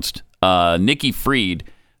be announced. Nikki Fried,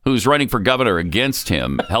 who's running for governor against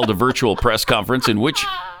him, held a virtual press conference in which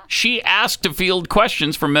she asked to field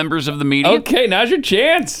questions from members of the media. Okay, now's your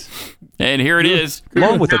chance. And here it is.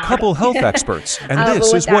 Along with a couple health experts. And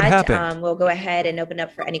this is what happened. We'll go ahead and open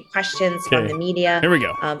up for any questions from the media. Here we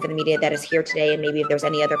go. For the media that is here today. And maybe if there's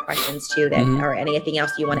any other questions too that or anything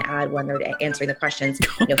else you want to add when they're answering the questions,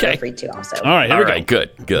 feel free to also. All right, here we go.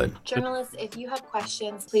 Good. Journalists, if you have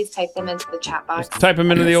questions, please type them into the chat box. Type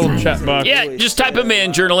them into the old chat box. Yeah, just type them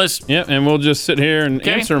in, journalists. Yeah, and we'll just sit here and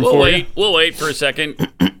answer them we'll for wait. you. We'll wait for a second.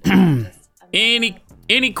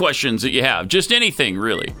 Any questions that you have, just anything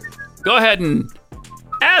really. Go ahead and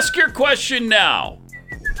ask your question now.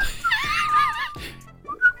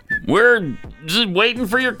 We're just waiting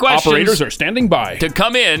for your questions. Operators are standing by to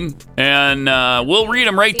come in, and we'll read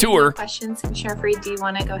them right to her. Questions, Commissioner Fried, do you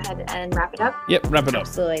want to go ahead and wrap it up? Yep, wrap it up.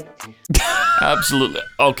 Absolutely. Absolutely.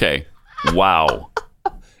 Okay. Wow.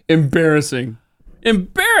 Embarrassing.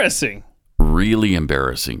 Really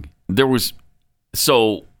embarrassing.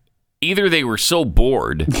 So either they were so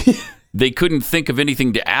bored they couldn't think of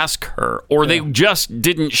anything to ask her, or they just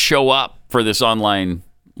didn't show up for this online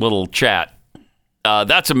little chat.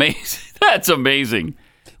 That's amazing. That's amazing.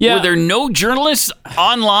 Yeah. Were there no journalists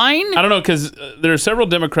online? I don't know, because there are several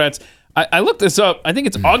Democrats. I looked this up. I think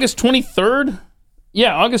it's August 23rd.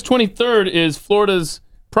 Yeah, August 23rd is Florida's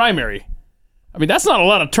primary. I mean, that's not a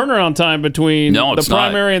lot of turnaround time between the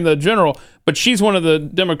primary and the general, but she's one of the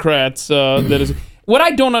Democrats that is... What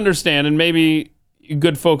I don't understand, and maybe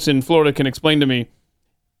good folks in Florida can explain to me,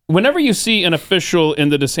 whenever you see an official in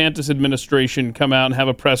the DeSantis administration come out and have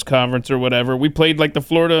a press conference or whatever, we played like the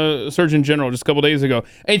Florida Surgeon General just a couple days ago.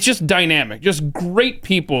 It's just dynamic. Just great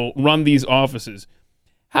people run these offices.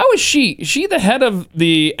 How is she? Is she the head of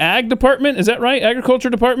the ag department? Is that right?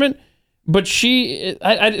 Agriculture department? But so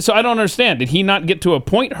I don't understand. Did he not get to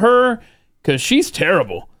appoint her? Because she's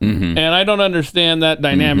terrible. And I don't understand that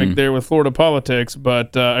dynamic there with Florida politics.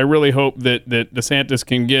 But I really hope that DeSantis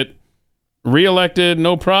can get reelected,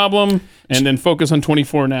 no problem, and then focus on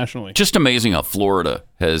 24 nationally. Just amazing how Florida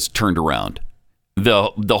has turned around.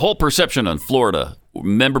 The whole perception on Florida,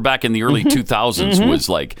 remember back in the early 2000s, was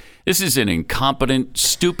like, this is an incompetent,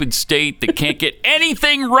 stupid state that can't get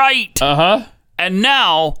anything right. And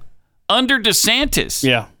now, under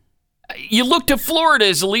DeSantis, you look to Florida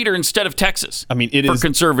as a leader instead of Texas. I mean, it for is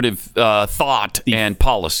conservative thought and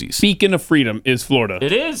policies. Beacon of freedom is Florida.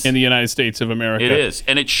 It is. In the United States of America. It is.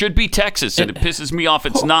 And it should be Texas, and it pisses me off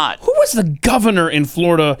it's not. Who was the governor in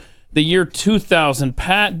Florida the year 2000?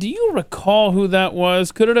 Pat, do you recall who that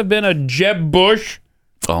was? Could it have been a Jeb Bush?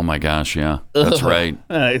 Oh, my gosh, yeah. That's right.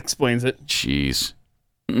 Explains it. Jeez.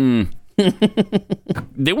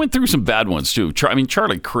 They went through some bad ones, too. Charlie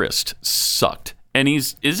Kyrsten sucked. And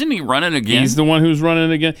isn't he running again? He's the one who's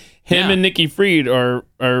running again. Him and Nikki Fried are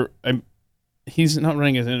he's not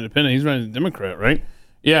running as an independent. He's running as a Democrat, right?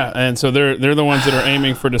 Yeah, and so they're the ones that are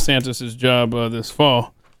aiming for DeSantis' job this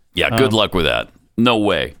fall. Yeah, good luck with that. No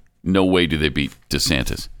way do they beat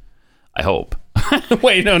DeSantis. I hope.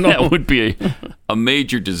 Wait, no. That would be a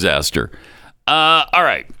major disaster. All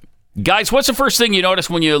right. Guys, what's the first thing you notice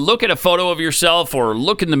when you look at a photo of yourself or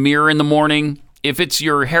look in the mirror in the morning? If it's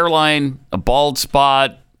your hairline, a bald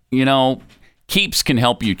spot, Keeps can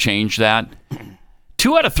help you change that.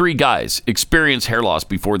 2 out of 3 guys experience hair loss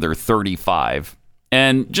before they're 35.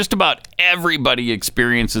 And just about everybody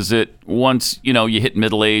experiences it once, you hit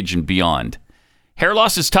middle age and beyond. Hair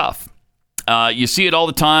loss is tough. You see it all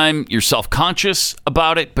the time. You're self-conscious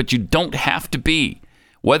about it, but you don't have to be.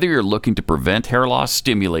 Whether you're looking to prevent hair loss,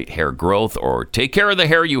 stimulate hair growth, or take care of the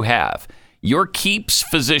hair you have, your Keeps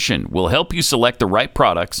physician will help you select the right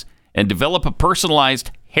products and develop a personalized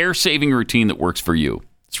hair-saving routine that works for you.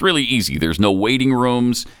 It's really easy. There's no waiting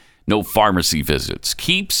rooms, no pharmacy visits.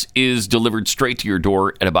 Keeps is delivered straight to your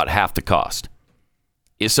door at about half the cost.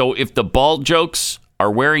 So if the bald jokes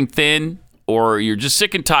are wearing thin, or you're just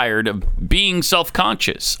sick and tired of being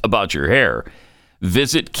self-conscious about your hair,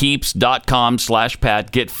 Visit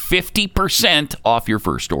Keeps.com/Pat. Get 50% off your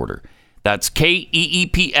first order. That's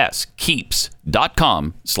KEEPS,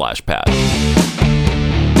 Keeps.com/Pat.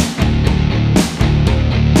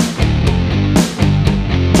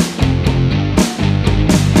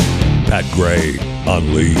 Pat Gray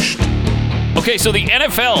Unleashed. Okay, so the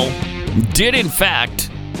NFL did, in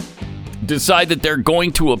fact, decide that they're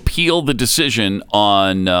going to appeal the decision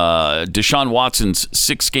on Deshaun Watson's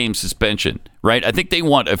 6-game suspension, right? I think they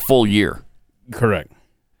want a full year. Correct.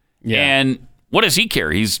 Yeah. And what does he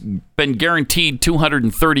care? He's been guaranteed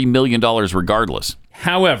 $230 million regardless.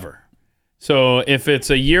 However, so if it's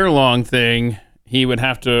a year-long thing, he would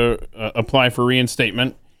have to apply for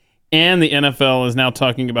reinstatement. And the NFL is now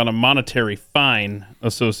talking about a monetary fine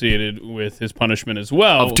associated with his punishment as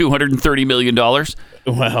well. Of $230 million?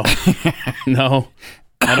 Well, no.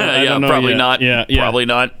 I don't know probably yet. not. Yeah. Probably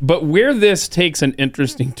not. But where this takes an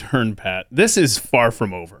interesting turn, Pat, this is far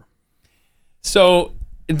from over. So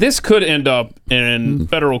this could end up in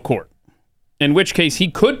federal court, in which case he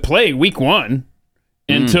could play week 1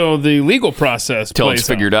 until the legal process Until plays it's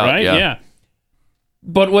figured out, right? yeah.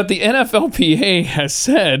 But what the NFLPA has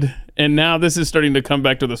said, and now this is starting to come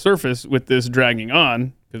back to the surface with this dragging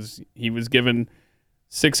on, because he was given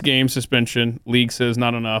 6-game suspension. League says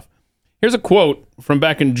not enough. Here's a quote from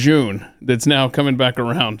back in June that's now coming back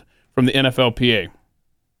around from the NFLPA.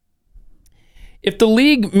 If the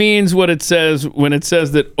league means what it says when it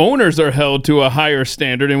says that owners are held to a higher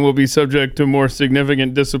standard and will be subject to more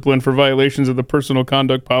significant discipline for violations of the personal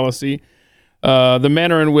conduct policy, the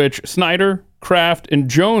manner in which Snyder, Kraft, and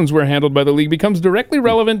Jones were handled by the league becomes directly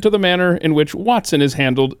relevant to the manner in which Watson is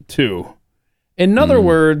handled too. In other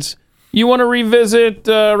words, you want to revisit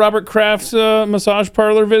Robert Kraft's massage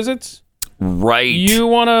parlor visits? Right. You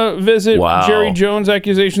want to visit Jerry Jones'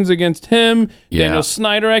 accusations against him, Daniel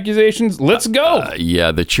Snyder accusations? Let's go.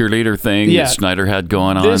 The cheerleader thing that Snyder had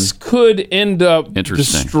going on. This could end up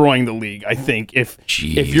destroying the league, I think. If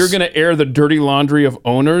you're going to air the dirty laundry of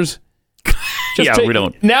owners... we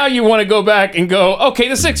don't. Now you want to go back and go, okay,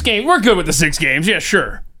 the 6 games, we're good with the 6 games. Yeah,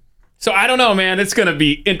 sure. So I don't know, man. It's going to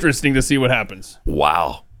be interesting to see what happens.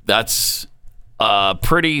 Wow. That's a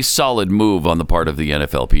pretty solid move on the part of the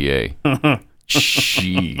NFLPA.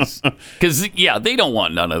 Jeez. Because, they don't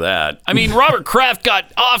want none of that. I mean, Robert Kraft got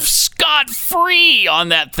off scot-free on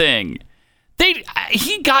that thing.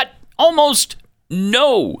 He got almost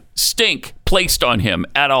no stink placed on him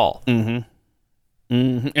at all. Mm-hmm.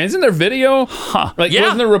 Mm-hmm. Isn't there video?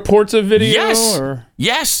 Wasn't there reports of video? Yes. Or?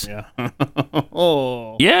 Yes. Yeah.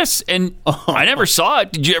 Yes, and I never saw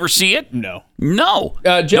it. Did you ever see it? No.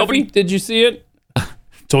 Jeffrey, did you see it?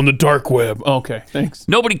 It's on the dark web. Okay, thanks.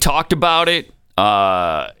 Nobody talked about it,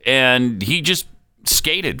 and he just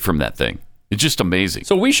skated from that thing. It's just amazing.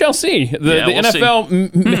 So we shall see. The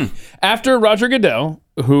NFL, after Roger Goodell,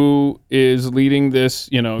 who is leading this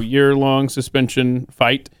year-long suspension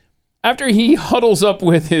fight, after he huddles up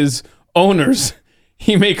with his owners,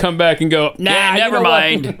 he may come back and go, never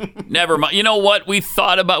mind. Never mind. You know what? We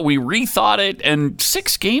rethought it, and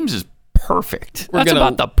 6 games is perfect. That's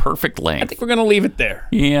about the perfect length. I think we're going to leave it there.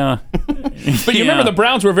 Yeah. But you remember the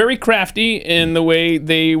Browns were very crafty in the way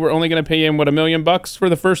they were only going to pay him, $1 million for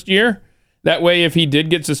the first year? That way, if he did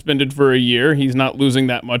get suspended for a year, he's not losing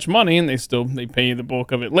that much money, and they pay the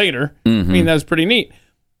bulk of it later. Mm-hmm. I mean, that's pretty neat.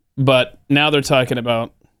 But now they're talking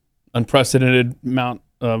about unprecedented amount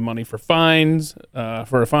of money for fines,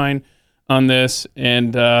 for a fine on this.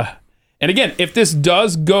 And again, if this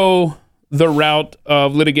does go the route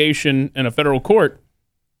of litigation in a federal court,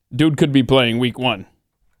 dude could be playing week 1.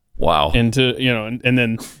 Wow. And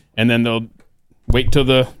then they'll wait till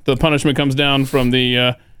the punishment comes down from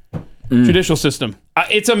the judicial system.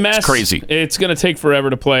 It's a mess. It's crazy. It's going to take forever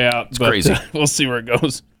to play out. It's crazy. We'll see where it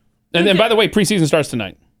goes. And then, by the way, preseason starts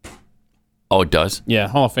tonight. Oh, it does? Yeah,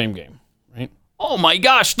 Hall of Fame game, right? Oh, my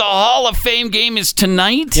gosh. The Hall of Fame game is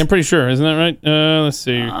tonight? Yeah, I'm pretty sure. Isn't that right? Let's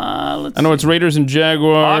see. I know it's Raiders and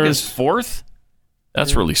Jaguars. August 4th?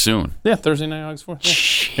 That's really soon. Yeah, Thursday night, August 4th.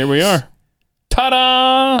 Yeah. Here we are.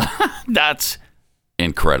 Ta-da! That's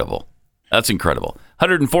incredible.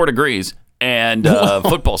 104 degrees, and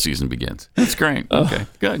football season begins. That's great. Okay,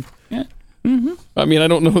 good. Yeah. Mm-hmm. I mean, I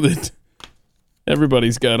don't know that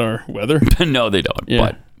everybody's got our weather. No, they don't. Yeah.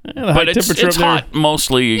 But it's hot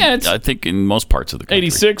mostly, yeah, I think, in most parts of the country.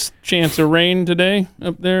 86, chance of rain today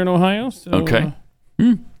up there in Ohio. So, okay.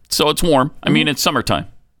 So it's warm. I mean, it's summertime.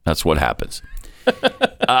 That's what happens.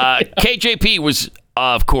 KJP was,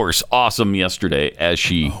 of course, awesome yesterday, as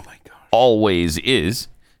she always is,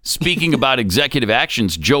 speaking about executive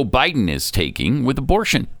actions Joe Biden is taking with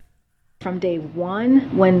abortion. From day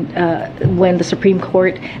one, when the Supreme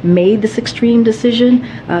Court made this extreme decision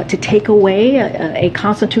to take away a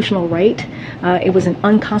constitutional right, it was an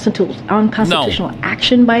unconstitutional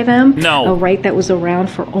action by them. A right that was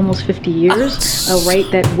around for almost 50 years. A right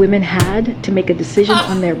that women had to make a decision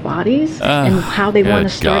on their bodies and how they want to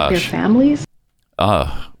start their families.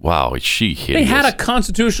 Wow, is she hideous. They had a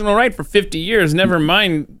constitutional right for 50 years. Never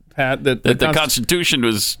mind, Pat, that the Constitution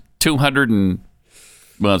was 200 and...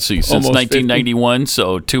 Well, let's see, since 1991,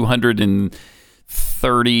 so 231.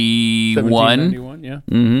 1791, yeah.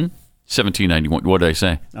 1791. What did I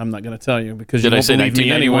say? I'm not going to tell you because you won't believe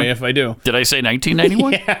me anyway if I do. Did I say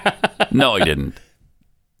 1991? Yeah. No, I didn't.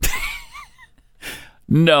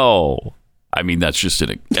 No. I mean, that's just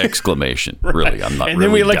an exclamation. Right. Really, I'm not And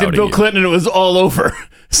then we elected Bill Clinton and it was all over.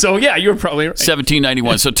 So, yeah, you're probably right.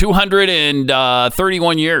 1791. So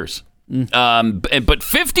 231 years. But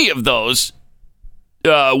 50 of those...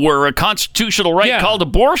 were a constitutional right called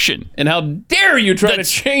abortion. And how dare you try to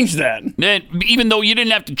change that? Even though you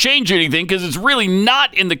didn't have to change anything because it's really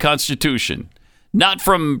not in the Constitution. Not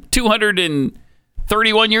from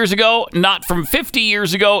 231 years ago, not from 50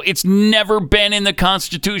 years ago. It's never been in the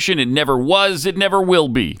Constitution. It never was. It never will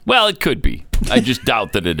be. Well, it could be. I just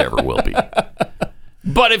doubt that it ever will be.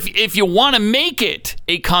 But if you want to make it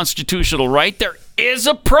a constitutional right, there is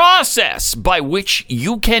a process by which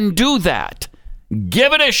you can do that.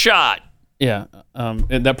 Give it a shot. Yeah.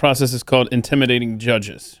 And that process is called intimidating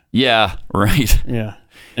judges. Yeah, right. Yeah.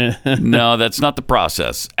 No, that's not the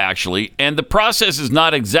process, actually. And the process is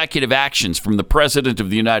not executive actions from the President of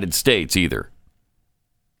the United States either.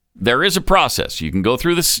 There is a process. You can go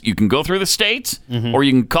through this. You can go through the states, or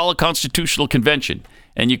you can call a constitutional convention,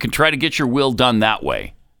 and you can try to get your will done that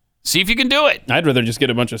way. See if you can do it. I'd rather just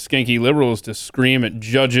get a bunch of skanky liberals to scream at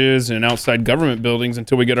judges and outside government buildings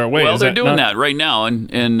until we get our way. Well, they're doing that right now,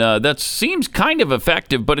 and that seems kind of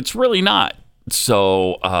effective, but it's really not.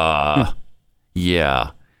 So,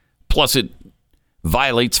 yeah. Plus, it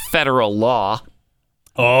violates federal law.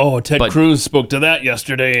 Oh, Ted Cruz spoke to that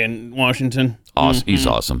yesterday in Washington. Awesome. He's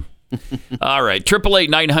awesome. All right.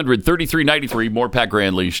 888-900-3393. More Pat Gray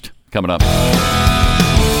Unleashed coming up.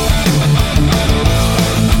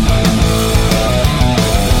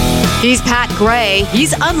 He's Pat Gray.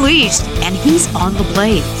 He's unleashed, and he's on the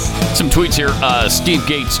blaze. Some tweets here. Steve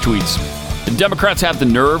Gates tweets: the Democrats have the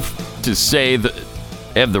nerve to say that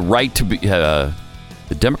they have the right to be. The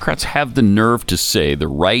Democrats have the nerve to say the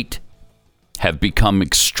right have become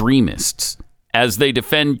extremists as they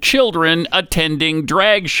defend children attending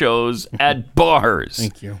drag shows at bars.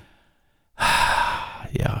 Thank you.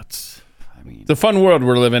 Yeah, it's a fun world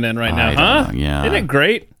we're living in right now, huh? Yeah, isn't it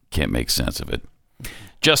great? Can't make sense of it.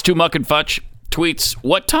 Just Too Muck and Futch tweets: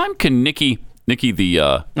 what time can Nikki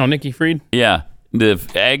the Nikki Fried? Yeah, the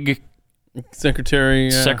egg secretary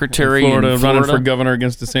in Florida running for governor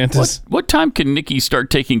against DeSantis. What time can Nikki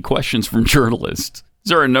start taking questions from journalists?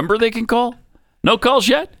 Is there a number they can call? No calls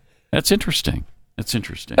yet? That's interesting.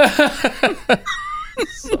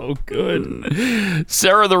 So good.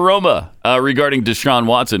 Sarah the Roma regarding Deshaun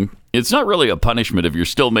Watson: it's not really a punishment if you're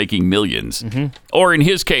still making millions, or in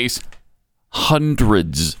his case,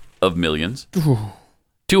 hundreds of millions.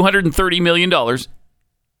 $230 million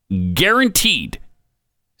guaranteed.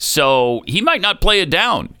 So he might not play it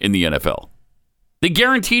down in the NFL. They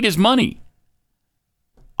guaranteed his money.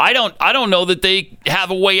 I don't know that they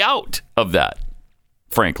have a way out of that,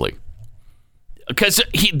 frankly. Because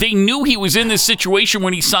they knew he was in this situation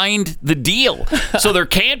when he signed the deal. So there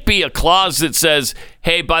can't be a clause that says,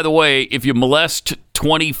 hey, by the way, if you molest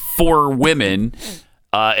 24 women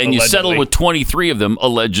and you settle with 23 of them,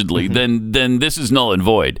 allegedly, then this is null and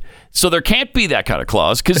void. So there can't be that kind of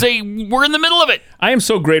clause because they were in the middle of it. I am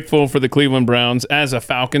so grateful for the Cleveland Browns as a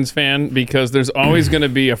Falcons fan because there's always going to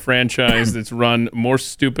be a franchise that's run more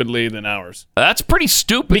stupidly than ours. That's pretty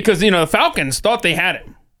stupid. Because, the Falcons thought they had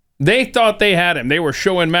him. They thought they had him. They were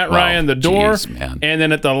showing Matt Ryan the door. Man. And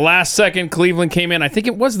then at the last second, Cleveland came in. I think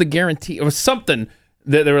it was the guarantee. It was something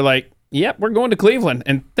that they were like, yep, we're going to Cleveland.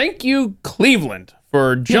 And thank you, Cleveland,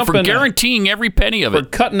 for jumping. For guaranteeing every penny of it. For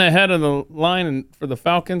cutting ahead of the line and for the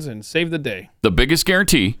Falcons and save the day. The biggest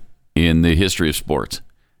guarantee in the history of sports.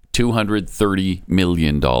 $230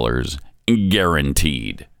 million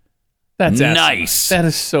guaranteed. That's nice. That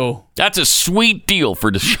is so. That's a sweet deal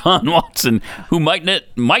for Deshaun Watson, who might not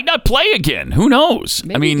play again. Who knows?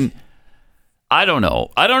 Maybe. I mean, I don't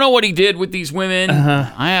know. I don't know what he did with these women.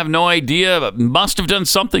 I have no idea. But must have done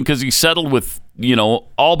something because he settled with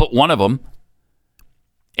all but one of them.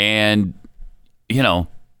 And of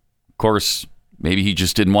course, maybe he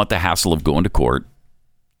just didn't want the hassle of going to court.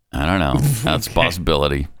 I don't know. That's a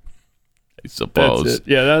possibility. I suppose. That's it.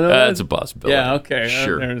 Yeah, that's a possibility. Yeah, okay.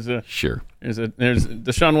 Sure. There's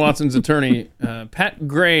Deshaun Watson's attorney, Pat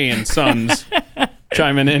Gray and Sons,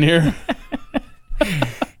 chiming in here.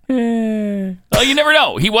 Well, you never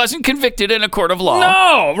know. He wasn't convicted in a court of law.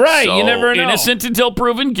 No, right. So you never know. Innocent until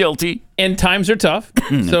proven guilty. And times are tough.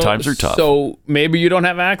 Times are tough. So maybe you don't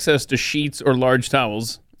have access to sheets or large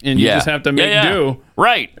towels. And you just have to make do.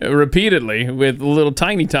 Right. Repeatedly with a little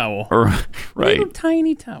tiny towel. Right. Little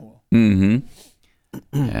tiny towel. Mm-hmm.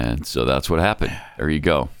 And so that's what happened. There you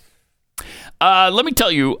go. Let me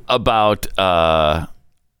tell you about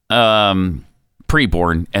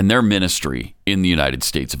Preborn and their ministry in the United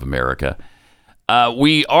States of America.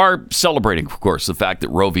 We are celebrating, of course, the fact that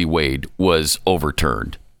Roe v. Wade was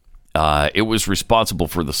overturned. It was responsible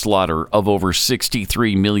for the slaughter of over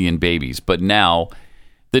 63 million babies. But now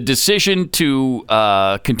the decision to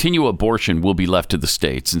continue abortion will be left to the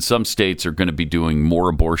states. And some states are going to be doing more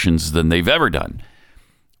abortions than they've ever done.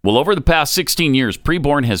 Well, over the past 16 years,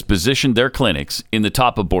 Preborn has positioned their clinics in the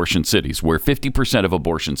top abortion cities where 50% of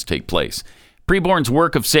abortions take place. Preborn's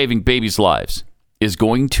work of saving babies' lives is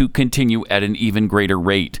going to continue at an even greater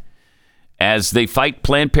rate as they fight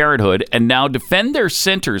Planned Parenthood and now defend their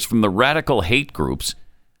centers from the radical hate groups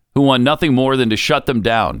who want nothing more than to shut them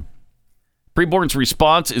down. Preborn's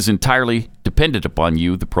response is entirely dependent upon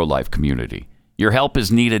you, the pro-life community. Your help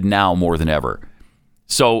is needed now more than ever.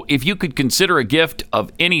 So if you could consider a gift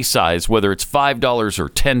of any size, whether it's $5 or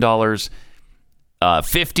 $10,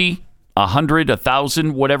 $50, $100,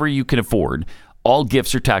 $1,000, whatever you can afford, all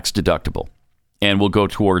gifts are tax deductible and will go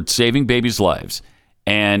toward saving babies' lives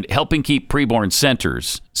and helping keep preborn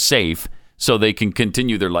centers safe so they can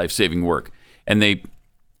continue their life-saving work. And they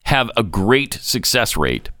have a great success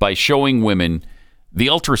rate by showing women the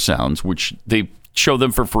ultrasounds, which they show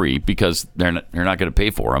them for free because they're not going to pay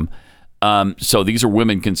for them. So these are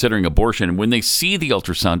women considering abortion. And when they see the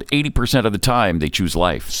ultrasound, 80% of the time they choose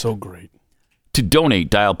life. So great. To donate,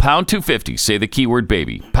 dial pound 250, say the keyword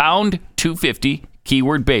baby. Pound 250,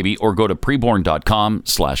 keyword baby, or go to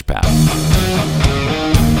preborn.com/Pat.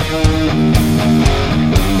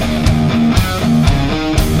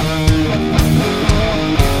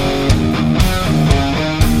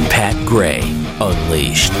 Pat Gray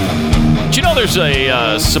Unleashed. Do you know there's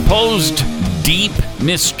a supposed deep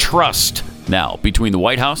mistrust now between the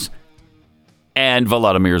White House and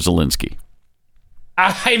Volodymyr Zelensky?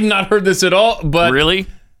 I've not heard this at all, but... Really?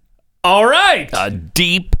 All right. A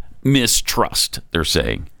deep mistrust, they're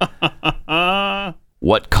saying.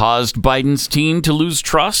 What caused Biden's team to lose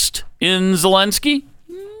trust in Zelensky?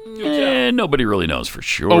 Nobody really knows for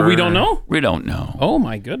sure. Oh, we don't know? We don't know. Oh,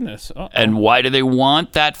 my goodness. Uh-oh. And why do they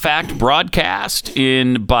want that fact broadcast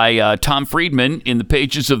by Tom Friedman in the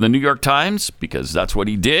pages of the New York Times? Because that's what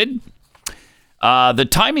he did. The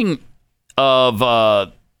timing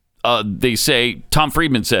of... they say, Tom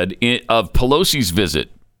Friedman said, of Pelosi's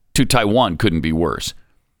visit to Taiwan couldn't be worse.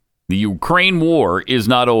 The Ukraine war is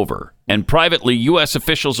not over. And privately, U.S.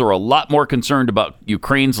 officials are a lot more concerned about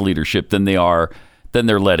Ukraine's leadership than they're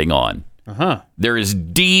letting on. Uh-huh. There is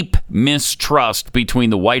deep mistrust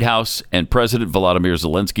between the White House and President Volodymyr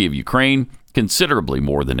Zelensky of Ukraine, considerably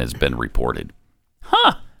more than has been reported.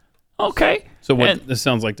 Huh. Okay. So what this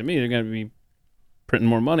sounds like to me, they're going to be printing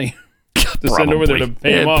more money. To send over there to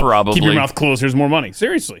pay him off. Probably. Keep your mouth closed. Here's more money.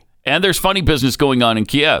 Seriously. And there's funny business going on in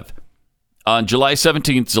Kiev. On July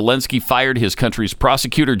 17th, Zelensky fired his country's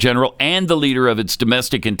prosecutor general and the leader of its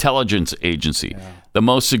domestic intelligence agency. Yeah. The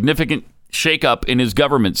most significant shakeup in his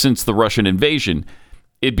government since the Russian invasion.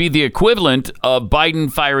 It'd be the equivalent of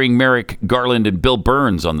Biden firing Merrick Garland and Bill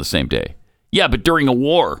Burns on the same day. Yeah, but during a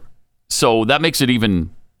war. So that makes it even,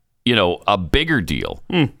 a bigger deal.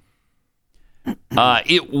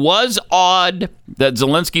 It was odd that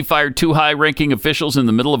Zelensky fired two high-ranking officials in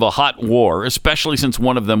the middle of a hot war, especially since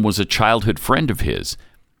one of them was a childhood friend of his.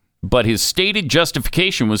 But his stated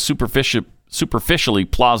justification was superficially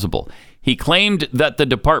plausible. He claimed that the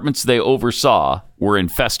departments they oversaw were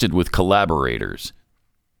infested with collaborators.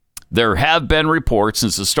 There have been reports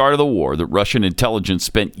since the start of the war that Russian intelligence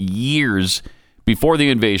spent years before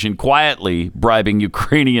the invasion quietly bribing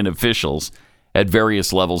Ukrainian officials at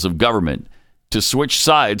various levels of government to switch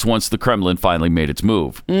sides once the Kremlin finally made its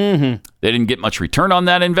move. Mm-hmm. They didn't get much return on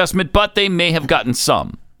that investment, but they may have gotten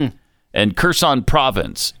some. And Kyrsten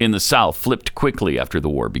province in the south flipped quickly after the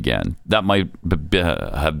war began. That might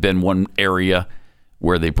have been one area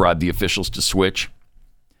where they bribed the officials to switch.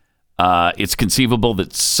 It's conceivable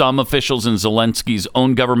that some officials in Zelensky's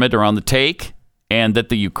own government are on the take and that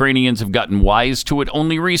the Ukrainians have gotten wise to it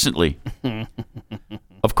only recently.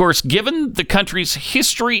 Of course, given the country's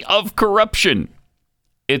history of corruption,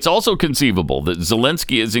 It's also conceivable that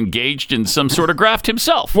Zelensky is engaged in some sort of graft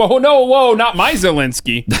himself. Whoa, not my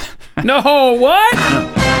Zelensky. No, what?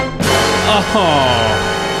 Oh.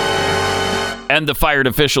 And the fired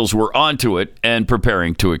officials were onto it and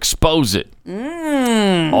preparing to expose it.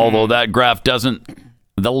 Although that graft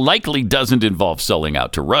likely doesn't involve selling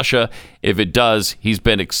out to Russia. If it does, he's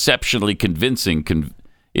been exceptionally convincing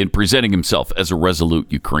in presenting himself as a resolute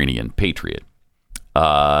Ukrainian patriot.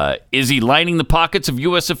 Is he lining the pockets of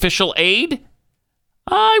U.S. official aid?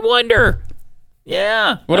 I wonder.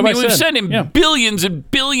 Yeah. We've sent him billions and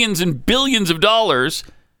billions and billions of dollars.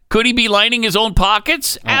 Could he be lining his own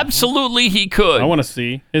pockets? Absolutely he could. I want to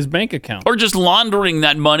see his bank account. Or just laundering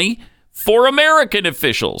that money for American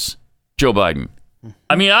officials, Joe Biden.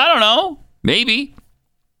 I don't know. Maybe.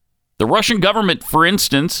 The Russian government, for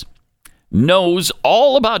instance, knows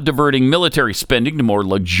all about diverting military spending to more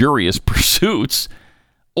luxurious pursuits.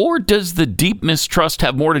 Or does the deep mistrust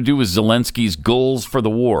have more to do with Zelensky's goals for the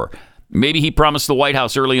war? Maybe he promised the White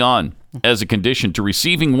House early on, as a condition to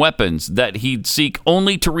receiving weapons, that he'd seek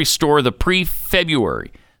only to restore the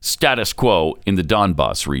pre-February status quo in the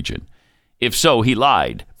Donbass region. If so, he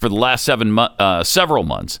lied. For the last several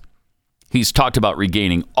months, he's talked about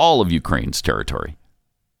regaining all of Ukraine's territory.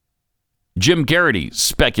 Jim Garrity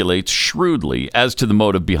speculates shrewdly as to the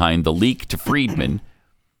motive behind the leak to Friedman.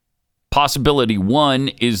 Possibility one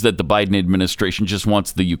is that the Biden administration just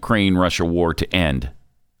wants the Ukraine-Russia war to end.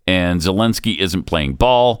 And Zelensky isn't playing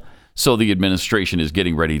ball, so the administration is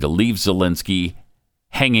getting ready to leave Zelensky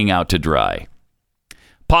hanging out to dry.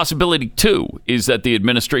 Possibility two is that the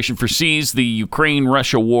administration foresees the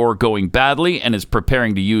Ukraine-Russia war going badly and is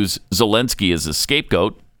preparing to use Zelensky as a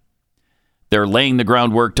scapegoat. They're laying the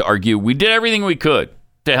groundwork to argue, we did everything we could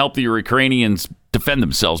to help the Ukrainians defend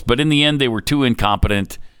themselves, but in the end they were too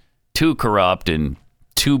incompetent, too corrupt, and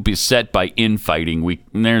too beset by infighting.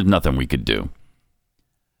 There's nothing we could do.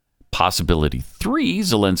 Possibility three,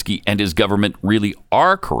 Zelensky and his government really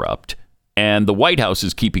are corrupt, and the White House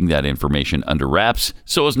is keeping that information under wraps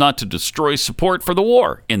so as not to destroy support for the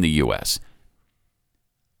war in the U.S.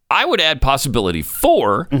 I would add possibility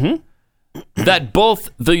four, that both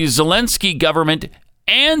the Zelensky government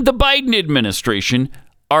and the Biden administration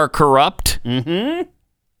are corrupt,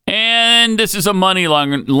 and this is a money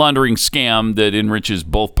laundering scam that enriches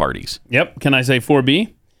both parties. Yep. Can I say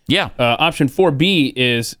 4B? Yeah. Option 4B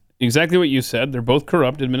is exactly what you said. They're both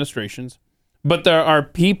corrupt administrations, but there are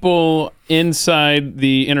people inside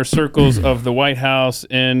the inner circles of the White House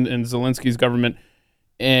and Zelensky's government,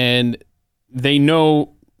 and they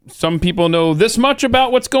know, some people know this much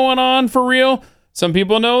about what's going on for real. Some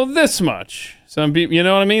people know this much. Some people, you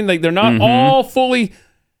know what I mean? Like, they're not all fully,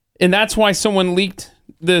 and that's why someone leaked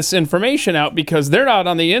this information out, because they're out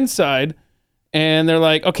on the inside and they're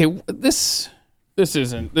like, okay, this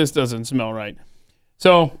doesn't smell right.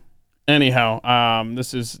 So anyhow,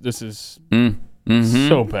 this is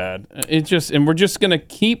so bad. And we're just gonna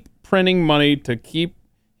keep printing money to keep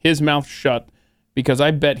his mouth shut, because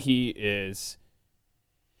I bet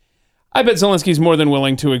Zelensky's more than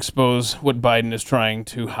willing to expose what Biden is trying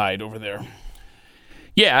to hide over there.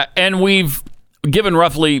 Yeah, and we've given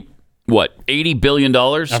roughly $80 billion.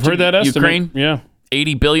 I've heard that estimate. Ukraine. Yeah.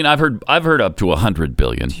 $80 billion. I've heard up to $100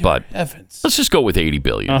 billion, but heavens. Let's just go with $80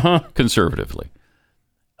 billion conservatively.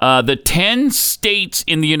 The 10 states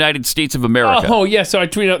in the United States of America. Oh, yeah. So I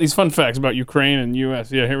tweeted out these fun facts about Ukraine and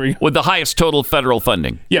U.S. Yeah, here we go. With the highest total federal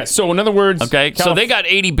funding. Yeah. So in other words, okay. So they got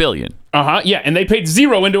 $80 billion. Yeah, and they paid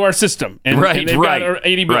zero into our system. And right. Got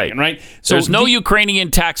 $80 billion. Right. So there's no Ukrainian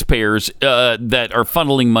taxpayers that are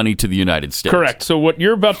funneling money to the United States. Correct. So what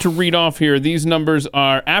you're about to read off here, these numbers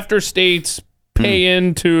are after states pay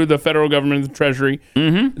into the federal government, the Treasury.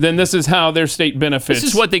 Then this is how their state benefits.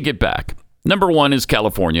 This is what they get back. Number one is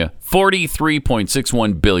California,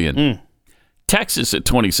 $43.61 billion. Texas at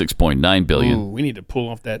 $26.9 billion. Ooh, we need to pull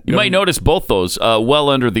off that. You might notice both those well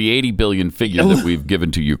under the $80 billion figure that we've given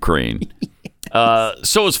to Ukraine.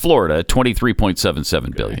 So is Florida,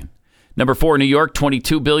 $23.77 billion. Number four, New York,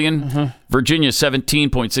 $22 billion. Virginia,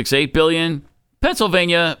 $17.68 billion.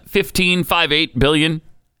 Pennsylvania, $15.58 billion.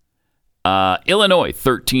 Illinois,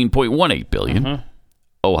 $13.18 billion.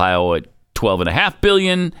 Ohio at $12.5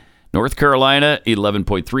 billion. North Carolina,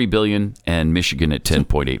 $11.3 billion, and Michigan at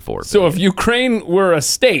 $10.84 billion. So if Ukraine were a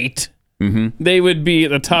state, they would be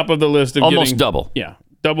at the top of the list of almost double. Yeah,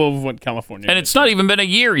 double of what California and is. It's not even been a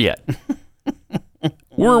year yet.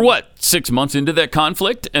 We're 6 months into that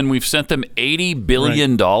conflict, and we've sent them $80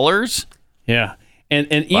 billion? Right. Yeah, and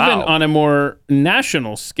even on a more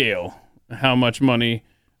national scale, how much money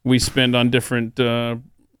we spend on different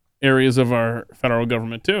areas of our federal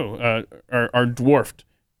government, too, are dwarfed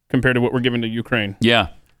compared to what we're giving to Ukraine. Yeah.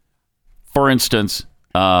 For instance,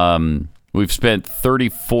 we've spent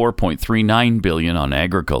 $34.39 billion on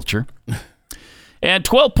agriculture and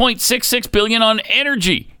 $12.66 billion on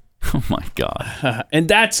energy. Oh my God! And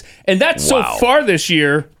that's so far this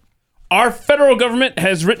year. Our federal government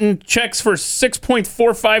has written checks for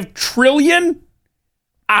 $6.45 trillion.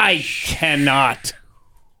 I cannot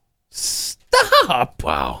stop.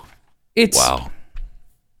 Wow. Wow.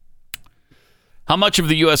 How much of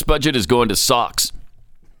the U.S. budget is going to socks?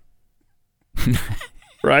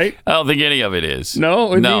 Right? I don't think any of it is.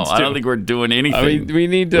 No, it needs to. I don't think we're doing anything. We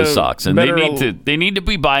need to with socks, and they need to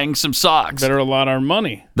be buying some socks. Better allot our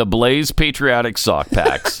money. The Blaze Patriotic Sock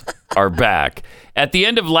Packs are back. At the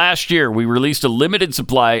end of last year, we released a limited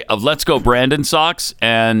supply of Let's Go Brandon socks,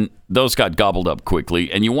 and those got gobbled up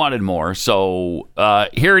quickly, and you wanted more. So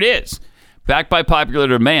here it is. Backed by popular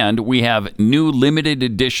demand, we have new limited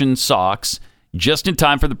edition socks just in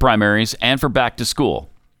time for the primaries and for back to school.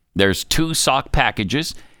 There's 2 sock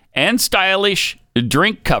packages and stylish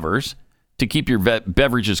drink covers to keep your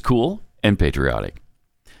beverages cool and patriotic.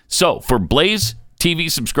 So for Blaze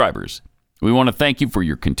TV subscribers, we want to thank you for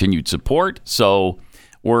your continued support. So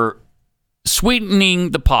we're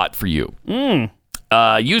sweetening the pot for you.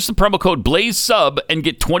 Use the promo code BlazeSub and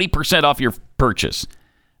get 20% off your purchase.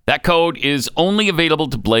 That code is only available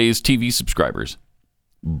to Blaze TV subscribers.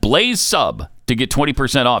 BlazeSub to get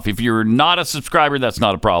 20% off. If you're not a subscriber, that's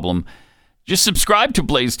not a problem. Just subscribe to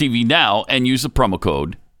Blaze TV now and use the promo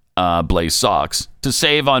code Blaze Socks to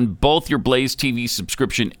save on both your Blaze TV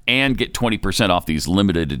subscription and get 20% off these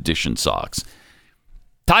limited edition socks.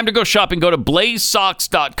 Time to go shopping. Go to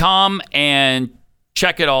blazesocks.com and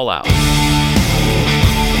check it all out.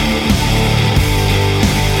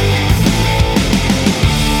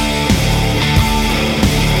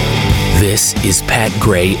 This is Pat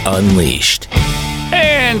Gray Unleashed.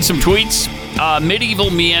 And some tweets.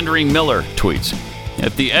 Medieval Meandering Miller tweets.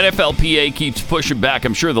 If the NFLPA keeps pushing back,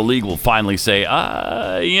 I'm sure the league will finally say,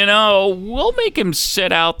 we'll make him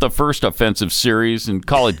sit out the first offensive series and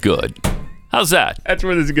call it good. How's that? That's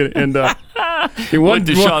where this is going to end up. With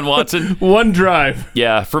Deshaun Watson. One drive.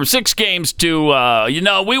 Yeah, from 6 games to,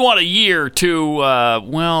 we want a year to,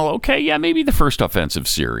 maybe the first offensive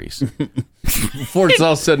series. Before it's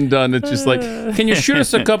all said and done, it's just like, can you shoot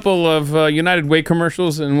us a couple of United Way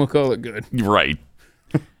commercials and we'll call it good. Right.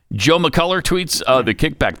 Joe McCullough tweets, the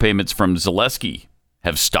kickback payments from Zaleski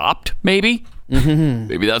have stopped, maybe? Mm-hmm.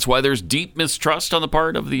 Maybe that's why there's deep mistrust on the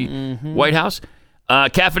part of the White House.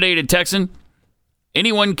 Caffeinated Texan,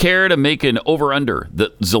 anyone care to make an over-under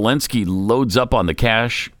that Zelensky loads up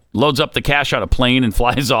the cash on a plane and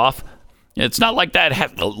flies off? It's not like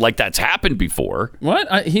that. Like that's happened before.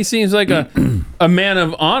 What? He seems like a man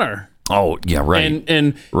of honor. Oh yeah, right.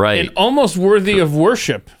 And right. almost worthy of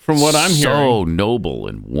worship, from what I'm hearing. So noble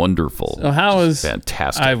and wonderful. So how is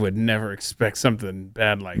fantastic? I would never expect something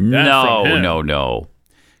bad like that. from him. No.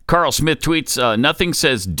 Carl Smith tweets, nothing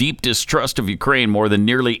says deep distrust of Ukraine more than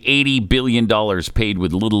nearly $80 billion paid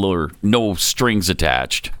with little or no strings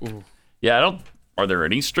attached. Ooh. Yeah, are there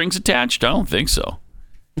any strings attached? I don't think so.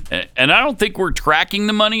 And I don't think we're tracking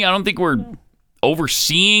the money. I don't think we're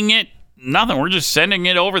overseeing it. Nothing. We're just sending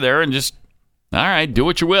it over there and just, all right, do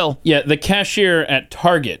what you will. Yeah, the cashier at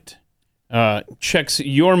Target checks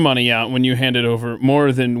your money out when you hand it over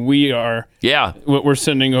more than we are. Yeah. What we're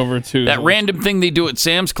sending over to. That random thing they do at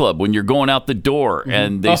Sam's Club when you're going out the door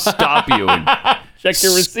and they stop you and check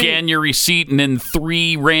your receipt. Scan your receipt and then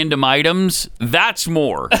 3 random items. That's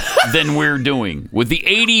more than we're doing with the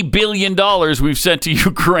 $80 billion we've sent to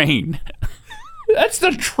Ukraine. That's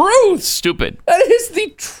the truth. Stupid. That is the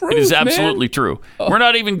truth. It is absolutely true. Oh. We're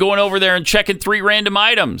not even going over there and checking 3 random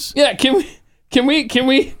items. Yeah, can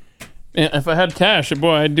we? Man, if I had cash,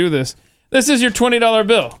 boy, I'd do this. This is your $20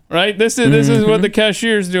 bill, right? This is what the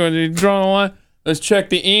cashier's doing. You're drawing a line. Let's check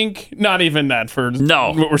the ink. Not even that for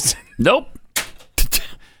no. What we're saying. Nope.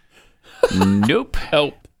 Nope.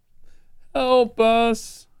 Help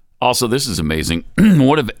us. Also, this is amazing.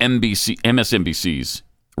 One of MSNBC's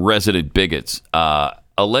resident bigots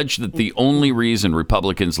alleged that the only reason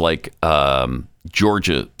Republicans like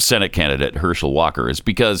Georgia Senate candidate Herschel Walker is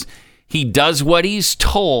because he does what he's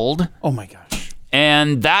told. Oh, my gosh.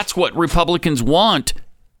 And that's what Republicans want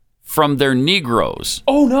from their Negroes.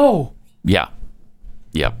 Oh, no. Yeah.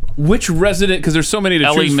 Yeah. Which resident? Because there's so many to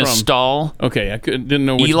choose from. Eli Mistal. Okay, I didn't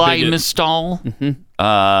know which. Eli Mistal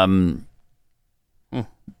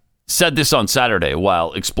said this on Saturday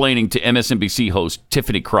while explaining to MSNBC host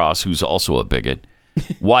Tiffany Cross, who's also a bigot,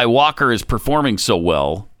 why Walker is performing so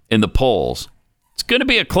well in the polls. It's going to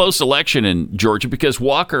be a close election in Georgia because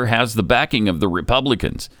Walker has the backing of the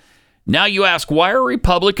Republicans. Now you ask, why are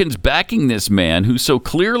Republicans backing this man who's so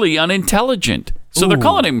clearly unintelligent? So they're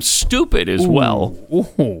calling him stupid as well.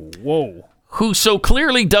 Whoa. Who so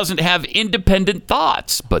clearly doesn't have independent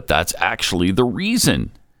thoughts. But that's actually the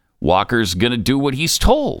reason. Walker's going to do what he's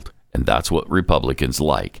told. And that's what Republicans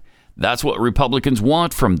like. That's what Republicans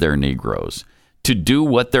want from their Negroes. To do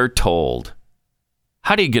what they're told.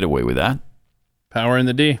 How do you get away with that? Power in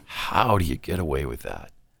the D. How do you get away with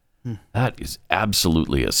that? That is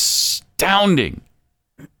absolutely astounding.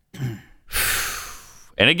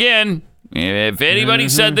 And again, if anybody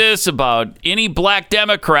said this about any black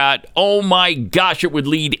Democrat, oh my gosh, it would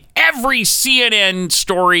lead every CNN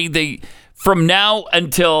story from now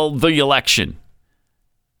until the election.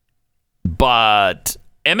 But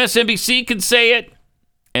MSNBC can say it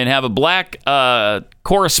and have a black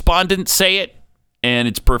correspondent say it, and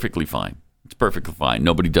it's perfectly fine. It's perfectly fine.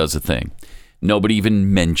 Nobody does a thing. Nobody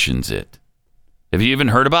even mentions it. Have you even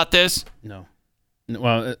heard about this? No.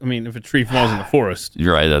 Well, I mean, if a tree falls in the forest.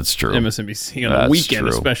 You're right, that's true. MSNBC on the weekend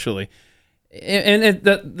especially. And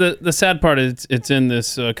the sad part is it's in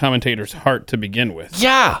this commentator's heart to begin with.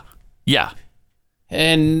 Yeah.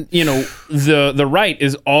 And, the right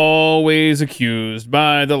is always accused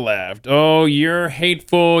by the left. Oh, you're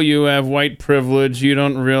hateful. You have white privilege. You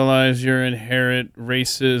don't realize your inherent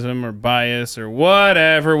racism or bias or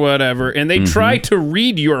whatever. And they try to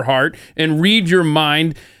read your heart and read your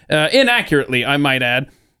mind inaccurately, I might add.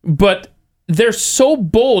 But they're so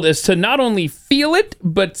bold as to not only feel it,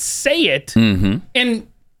 but say it. And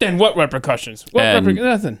then what repercussions?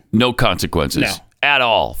 Nothing. No consequences at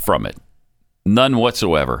all from it. None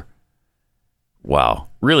whatsoever. Wow.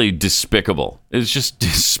 Really despicable. It's just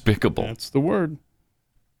despicable. That's the word.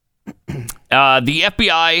 The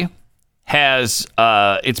FBI has,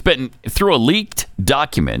 it's been through a leaked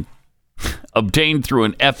document obtained through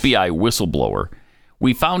an FBI whistleblower.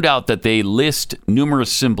 We found out that they list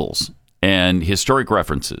numerous symbols and historic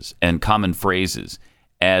references and common phrases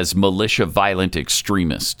as militia violent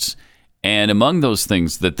extremists. And among those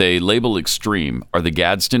things that they label extreme are the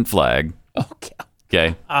Gadsden flag.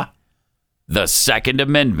 Okay. The Second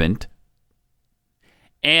Amendment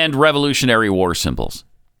and Revolutionary War symbols.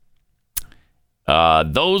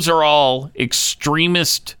 Those are all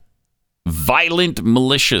extremist, violent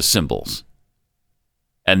militia symbols.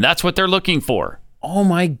 And that's what they're looking for. Oh,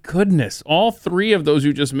 my goodness. All three of those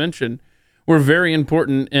you just mentioned were very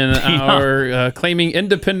important in our claiming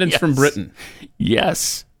independence from Britain.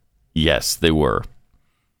 Yes, they were.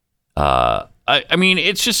 I mean,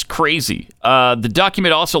 it's just crazy. The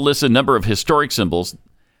document also lists a number of historic symbols,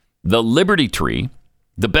 the Liberty Tree,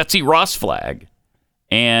 the Betsy Ross flag,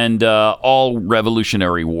 and all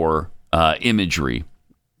Revolutionary War imagery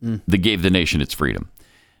that gave the nation its freedom.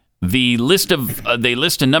 They list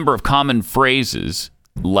a number of common phrases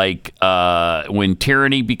like when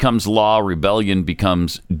tyranny becomes law, rebellion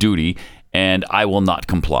becomes duty, and I will not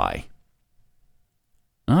comply.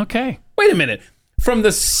 Okay. Wait a minute. From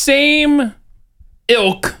the same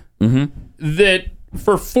ilk that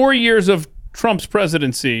for 4 years of Trump's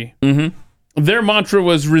presidency, their mantra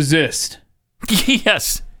was resist.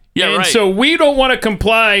 Yes. Yeah, and right. so we don't want to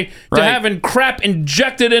comply to having crap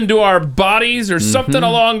injected into our bodies or something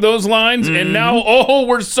along those lines. And now,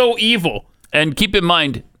 we're so evil. And keep in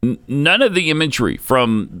mind, none of the imagery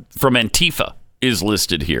from Antifa is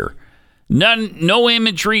listed here. No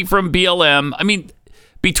imagery from BLM. I mean,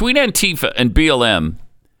 between Antifa and BLM,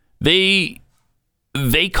 they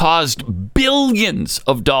caused billions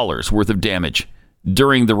of dollars worth of damage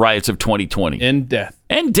during the riots of 2020. And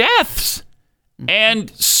deaths. And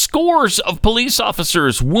scores of police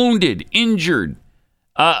officers wounded, injured.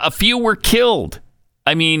 A few were killed.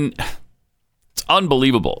 I mean, it's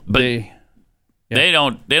unbelievable. But they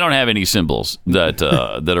don't have any symbols that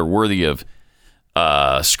that are worthy of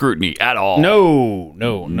scrutiny at all.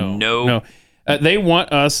 No. They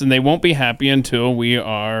want us, and they won't be happy until we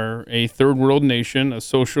are a third world nation, a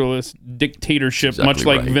socialist dictatorship, much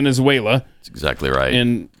like Venezuela. That's exactly right.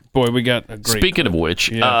 And boy, we got a great... Speaking of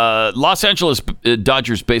which, Los Angeles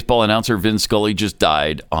Dodgers baseball announcer Vin Scully just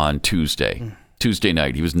died on Tuesday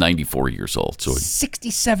night. He was 94 years old. So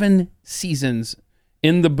 67 seasons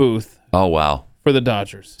in the booth. Oh, wow. For the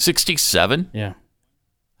Dodgers. 67? Yeah.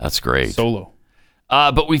 That's great. Solo.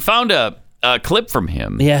 But we found a clip from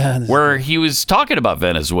him where he was talking about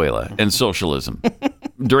Venezuela and socialism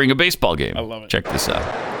during a baseball game. I love it. Check this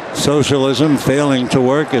out. Socialism failing to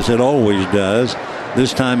work as it always does,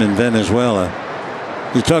 this time in Venezuela.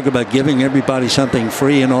 You talk about giving everybody something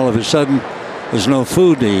free and all of a sudden there's no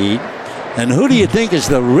food to eat. And who do you think is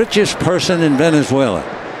the richest person in Venezuela?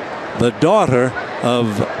 The daughter of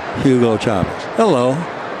Hugo Chavez. Hello.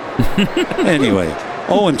 Anyway,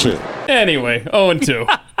 0-2. Anyway,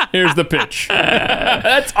 0-2. Here's the pitch.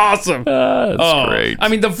 That's awesome. That's great. I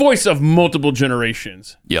mean, the voice of multiple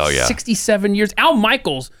generations. Oh, yeah. 67 years. Al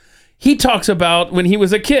Michaels, he talks about when he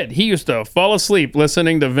was a kid. He used to fall asleep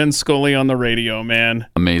listening to Vince Scully on the radio, man.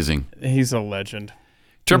 Amazing. He's a legend.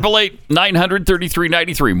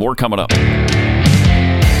 888-900-3393. More coming up.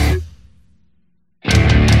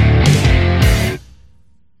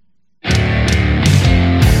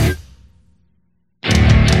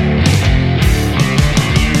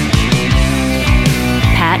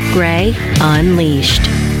 Gray Unleashed.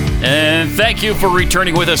 And thank you for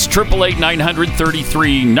returning with us.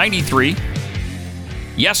 888-900-3393.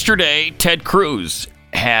 Yesterday, Ted Cruz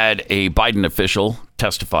had a Biden official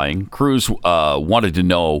testifying. Cruz wanted to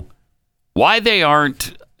know why they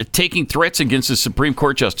aren't taking threats against the Supreme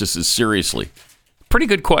Court justices seriously. Pretty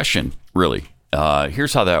good question, really.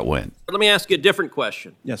 Here's how that went. Let me ask you a different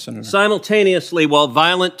question. Yes, Senator. Simultaneously, while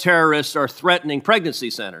violent terrorists are threatening pregnancy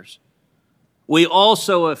centers, we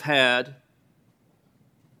also have had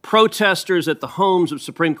protesters at the homes of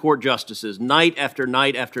Supreme Court justices night after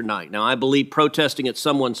night after night. Now, I believe protesting at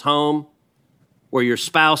someone's home, where your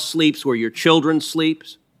spouse sleeps, where your children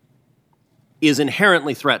sleeps, is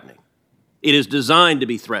inherently threatening. It is designed to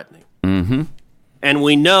be threatening. Mm-hmm. And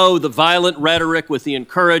we know the violent rhetoric with the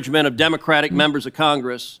encouragement of Democratic members of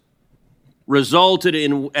Congress resulted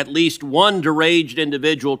in at least one deranged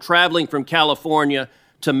individual traveling from California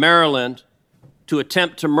to Maryland to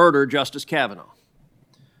attempt to murder Justice Kavanaugh.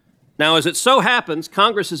 Now, as it so happens,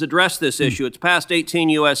 Congress has addressed this issue. It's passed 18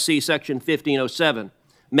 U.S.C. Section 1507,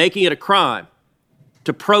 making it a crime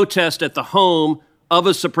to protest at the home of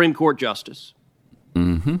a Supreme Court justice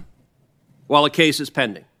while a case is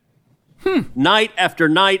pending. Night after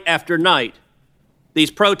night after night,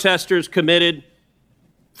 these protesters committed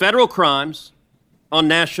federal crimes on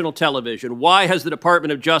national television. Why has the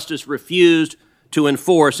Department of Justice refused to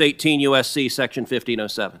enforce 18 U.S.C. Section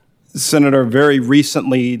 1507? Senator, very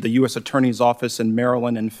recently, the U.S. Attorney's Office in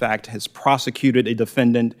Maryland, in fact, has prosecuted a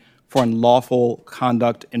defendant for unlawful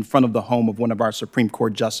conduct in front of the home of one of our Supreme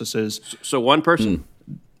Court justices. So one person?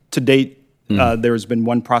 To date, there has been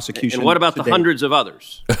one prosecution. And what about the hundreds of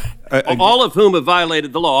others? All of whom have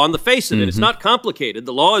violated the law. On the face of it, it's not complicated.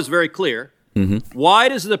 The law is very clear. Why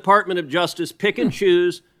does the Department of Justice pick and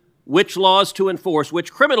choose which laws to enforce,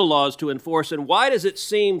 which criminal laws to enforce, and why does it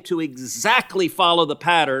seem to exactly follow the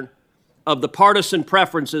pattern of the partisan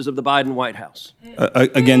preferences of the Biden White House?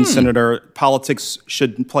 Again, Senator, politics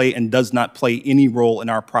should play and does not play any role in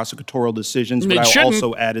our prosecutorial decisions. What I'll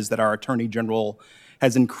also add is that our Attorney General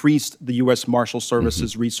has increased the U.S. Marshal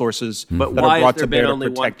Service's resources that are brought to bear to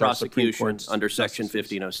protect our Supreme Court under Section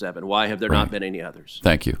 1507? Why have there not been any others?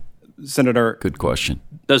 Thank you. Senator. Good question.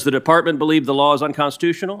 Does the department believe the law is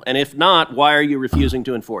unconstitutional? And if not, why are you refusing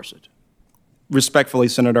to enforce it? Respectfully,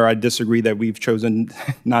 Senator, I disagree that we've chosen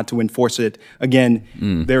not to enforce it. Again,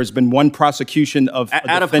 there's been one prosecution of a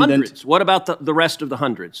out defendant. Of hundreds. What about the rest of the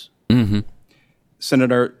hundreds?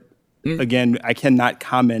 Senator, again, I cannot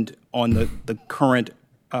comment on the current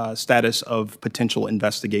status of potential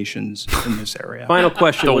investigations in this area. Final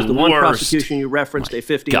question. Was the one prosecution you referenced a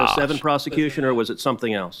 1507 prosecution, or was it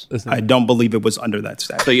something else? I don't believe it was under that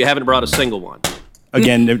statute. So you haven't brought a single one?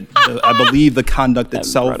 Again, I believe the conduct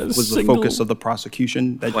itself was the focus of the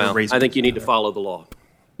prosecution that you're raising. I think you need to follow the law.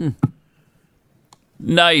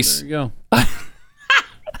 Nice. There you go.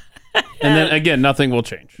 And then again, nothing will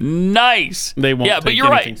change. Nice. They won't. Yeah, but you're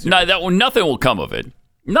right. No, nothing will come of it.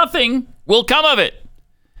 Nothing will come of it.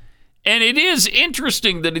 And it is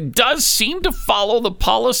interesting that it does seem to follow the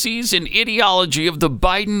policies and ideology of the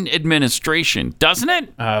Biden administration, doesn't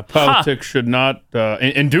it? Politics should not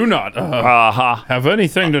and do not have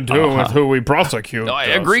anything to do with who we prosecute. No, I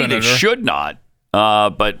agree, Senator. they should not.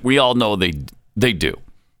 But we all know they do.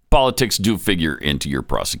 Politics do figure into your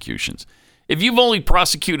prosecutions. If you've only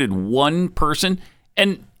prosecuted one person,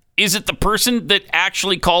 and is it the person that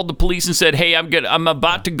actually called the police and said, "Hey, I'm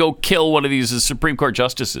about to go kill one of these Supreme Court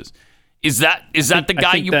justices"? Is that the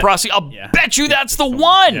guy you prosecute? I'll bet you that's the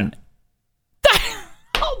one. Yeah.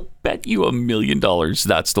 I'll bet you $1 million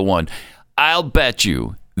that's the one. I'll bet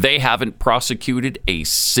you they haven't prosecuted a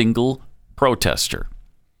single protester.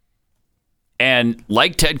 And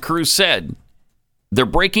like Ted Cruz said, they're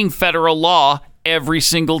breaking federal law every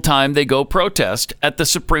single time they go protest at the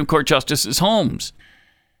Supreme Court justices' homes.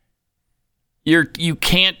 You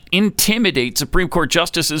can't intimidate Supreme Court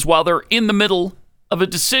justices while they're in the middle of a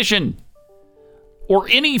decision. Or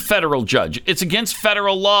any federal judge. It's against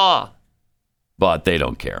federal law. But they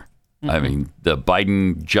don't care. I mean, the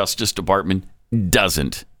Biden Justice Department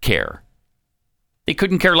doesn't care. They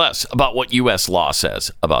couldn't care less about what U.S. law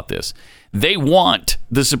says about this. They want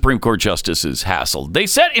the Supreme Court justices hassled. They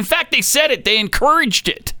said it. They encouraged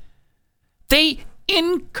it. They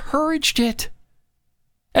encouraged it.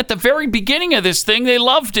 At the very beginning of this thing, they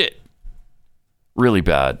loved it. Really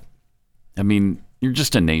bad. I mean, you're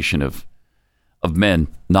just a nation of men,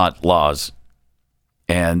 not laws.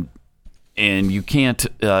 And you can't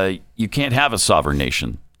have a sovereign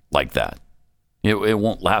nation like that. It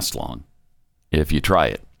won't last long if you try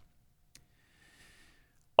it.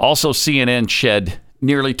 Also, CNN shed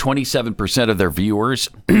nearly 27% of their viewers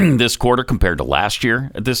this quarter compared to last year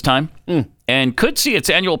at this time, and could see its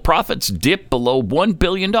annual profits dip below $1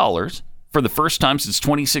 billion for the first time since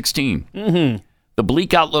 2016. Mm-hmm. The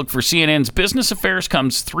bleak outlook for CNN's business affairs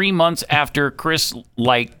comes 3 months after Chris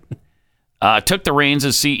Light took the reins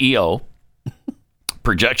as CEO.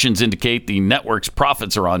 Projections indicate the network's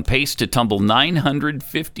profits are on pace to tumble to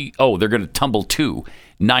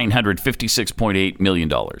 $956.8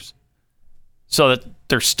 million. So that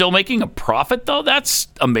they're still making a profit, though? That's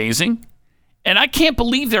amazing. And I can't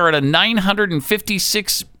believe they're at a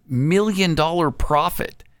 $956 million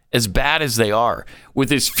profit, as bad as they are,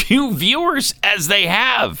 with as few viewers as they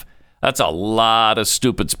have. That's a lot of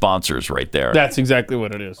stupid sponsors right there. That's exactly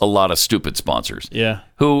what it is. A lot of stupid sponsors. Yeah.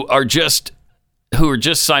 Who are just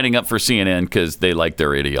signing up for CNN because they like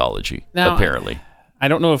their ideology, now, apparently. I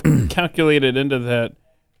don't know if calculated into that.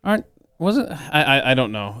 I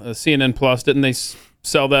don't know. CNN Plus, didn't they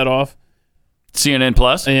sell that off? CNN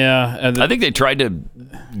Plus? Yeah. I think they tried to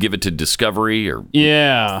give it to Discovery or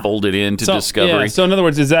fold it into Discovery. Yeah. So in other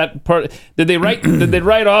words, is that part? Did they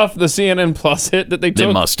write off the CNN Plus hit that they took?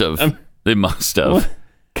 They must have. They must have.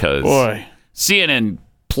 Because CNN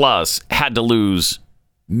Plus had to lose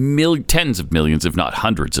tens of millions, if not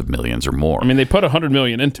hundreds of millions or more. I mean, they put $100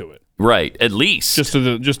 million into it. Right, at least. Just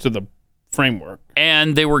to the framework.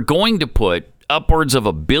 And they were going to put upwards of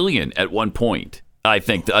 $1 billion at one point. I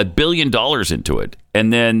think $1 billion into it.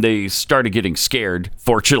 And then they started getting scared,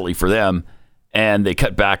 fortunately for them, and they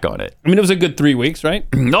cut back on it. I mean, it was a good 3 weeks, right?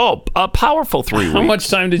 No, a powerful 3 weeks. How much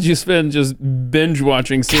time did you spend just binge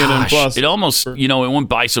watching CNN Plus? It almost, it went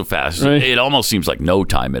by so fast. Right? It almost seems like no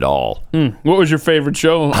time at all. What was your favorite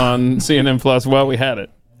show on CNN Plus while we had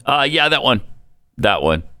it? Yeah, that one. That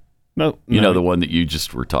one. No, the one that you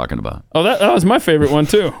just were talking about. Oh, that was my favorite one,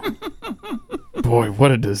 too. Boy,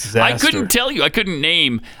 what a disaster. I couldn't tell you. I couldn't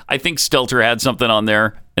name. I think Stelter had something on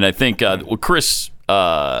there, and I think Chris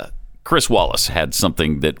Wallace had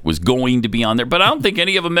something that was going to be on there, but I don't think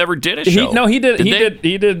any of them ever did a show. He did.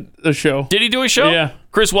 He did a show. Did he do a show? Yeah.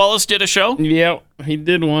 Chris Wallace did a show? Yeah, he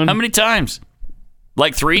did one. How many times?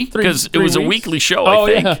 Like 3? Because it was a weekly show, I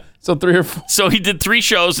think. Yeah. So 3 or 4. So he did 3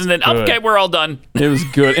 shows, and then, okay, we're all done. It was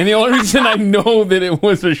good. And the only reason I know that it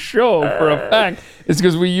was a show for a fact is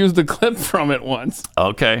because we used a clip from it once.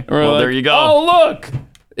 Okay. Well, there you go. Oh, look.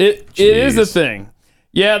 It is a thing.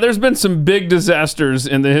 Yeah, there's been some big disasters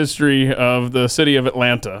in the history of the city of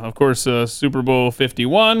Atlanta. Of course, Super Bowl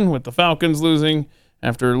 51 with the Falcons losing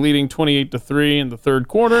after leading 28-3 in the third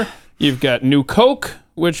quarter. You've got New Coke,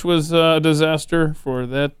 which was a disaster for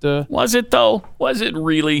that. Was it, though? Was it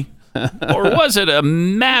really? Or was it a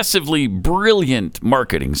massively brilliant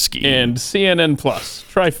marketing scheme? And CNN Plus,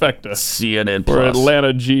 trifecta. CNN Plus. For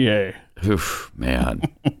Atlanta, GA. Oof, man.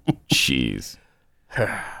 Jeez.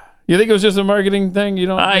 You think it was just a marketing thing? You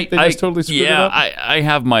don't think they just totally screwed it up? Yeah, I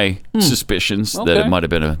have my suspicions that it might have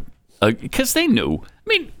been because they knew. I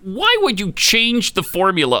mean, why would you change the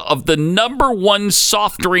formula of the number one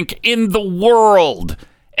soft drink in the world?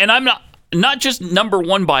 And I'm not just number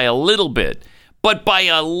one by a little bit, but by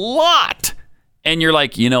a lot. And you're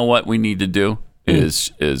like, you know what we need to do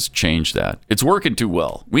is change that. It's working too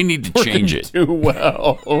well. We need to change it. Too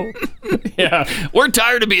well. Yeah. We're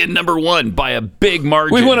tired of being number one by a big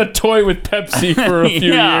margin. We want to toy with Pepsi for a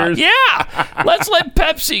few years. Yeah. Let's let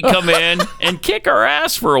Pepsi come in and kick our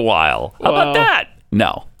ass for a while. How about that?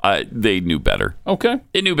 No, they knew better. Okay.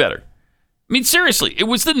 They knew better. I mean, seriously, it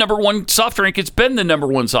was the number one soft drink. It's been the number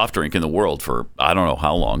one soft drink in the world for I don't know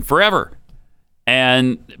how long, forever.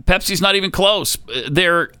 And Pepsi's not even close.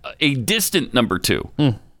 They're a distant number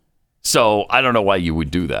 2. So I don't know why you would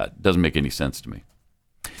do that. Doesn't make any sense to me.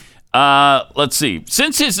 Let's see.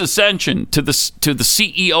 Since his ascension to the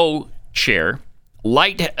CEO chair,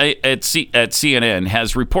 Light at CNN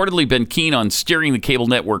has reportedly been keen on steering the cable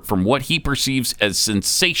network from what he perceives as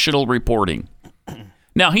sensational reporting.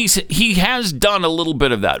 Now, he has done a little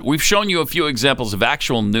bit of that. We've shown you a few examples of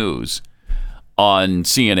actual news on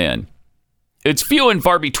CNN. It's few and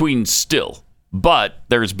far between still, but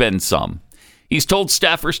there's been some. He's told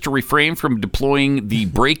staffers to refrain from deploying the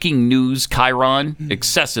breaking news chyron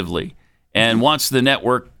excessively and wants the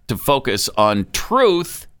network to focus on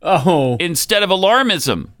truth instead of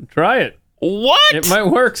alarmism. Try it. What? It might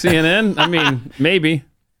work, CNN. I mean, maybe.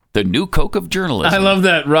 The new Coke of journalism. I love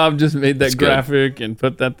that Rob just made that graphic and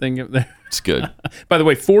put that thing up there. It's good. By the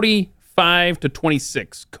way, 45 to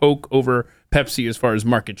 26 Coke over Pepsi as far as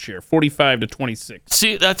market share. 45 to 26.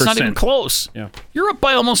 See, that's not even close. Yeah. You're up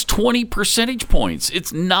by almost 20 percentage points.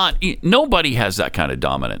 It's not, nobody has that kind of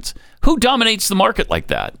dominance. Who dominates the market like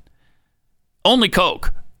that? Only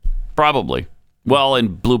Coke, probably. Well,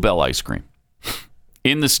 and Bluebell ice cream.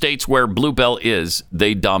 In the states where Bluebell is,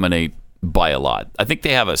 they dominate by a lot. I think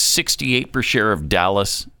they have a 68% share of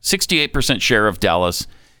Dallas. 68% share of Dallas.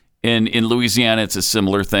 In Louisiana, it's a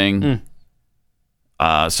similar thing.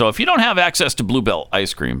 So if you don't have access to Bluebell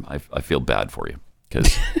ice cream, I feel bad for you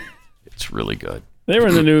because it's really good. They were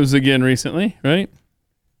in the news again recently, right?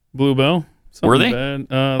 Bluebell. Were they?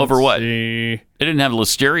 Over what? See. They didn't have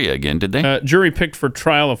listeria again, did they? Jury picked for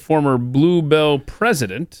trial a former Bluebell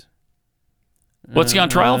president. What's he on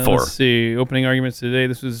trial for? Let's see. Opening arguments today.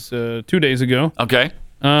 This was 2 days ago. Okay.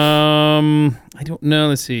 I don't know.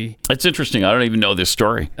 Let's see. It's interesting. I don't even know this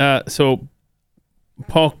story. So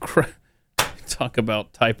Paul talk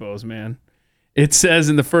about typos, man. It says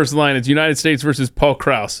in the first line, it's United States versus Paul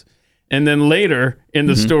Krause. And then later in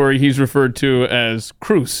the story, he's referred to as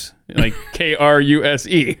Kruse, like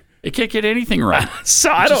Kruse. They can't get anything right.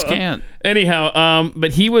 So I just don't can't. Anyhow,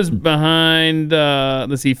 but he was behind,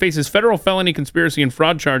 let's see, he faces federal felony conspiracy and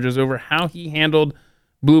fraud charges over how he handled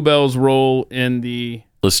Bluebell's role in the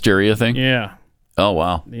listeria thing? Yeah. Oh,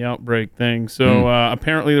 wow. The outbreak thing. So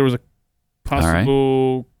apparently there was a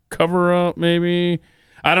possible cover-up, maybe.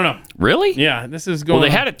 I don't know. Really? Yeah, this is going Well,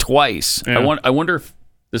 they had it twice. Yeah. I wonder if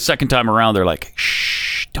the second time around they're like,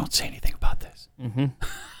 shh, don't say anything about this.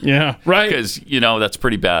 Yeah, right. Because, that's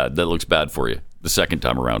pretty bad. That looks bad for you. The second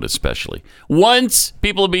time around, especially. Once,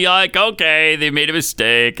 people will be like, okay, they made a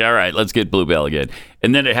mistake. All right, let's get Bluebell again.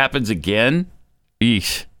 And then it happens again.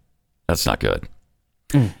 Eesh, that's not good.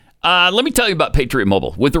 Let me tell you about Patriot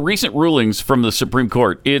Mobile. With the recent rulings from the Supreme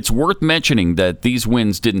Court, it's worth mentioning that these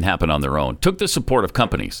wins didn't happen on their own. Took the support of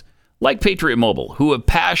companies like Patriot Mobile, who have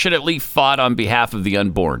passionately fought on behalf of the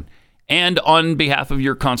unborn and on behalf of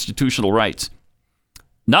your constitutional rights.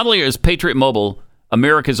 Not only is Patriot Mobile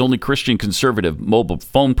America's only Christian conservative mobile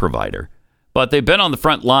phone provider, but they've been on the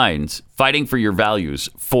front lines fighting for your values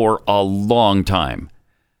for a long time.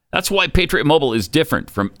 That's why Patriot Mobile is different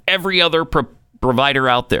from every other provider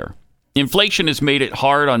out there. Inflation has made it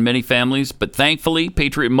hard on many families, but thankfully,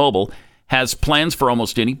 Patriot Mobile has plans for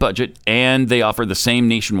almost any budget, and they offer the same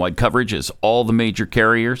nationwide coverage as all the major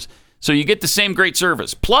carriers. So you get the same great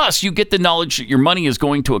service. Plus, you get the knowledge that your money is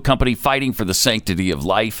going to a company fighting for the sanctity of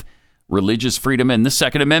life, religious freedom, and the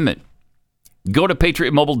Second Amendment. Go to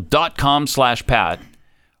patriotmobile.com/Pat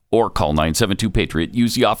or call 972-PATRIOT.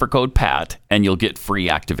 Use the offer code PAT, and you'll get free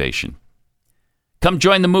activation. Come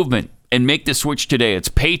join the movement and make the switch today. It's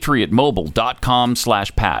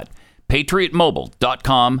patriotmobile.com/Pat.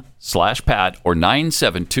 patriotmobile.com/Pat or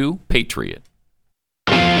 972-PATRIOT.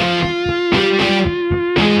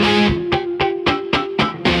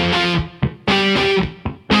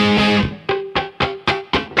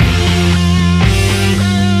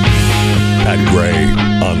 Pat Gray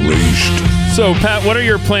Unleashed. So, Pat, what are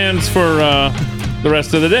your plans for the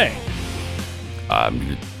rest of the day?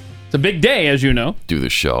 It's a big day, as you know. Do the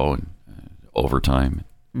show and overtime.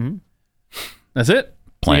 Mm-hmm. That's it?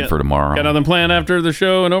 Plan for tomorrow. Got nothing planned after the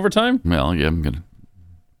show and overtime? Well, yeah, I'm going to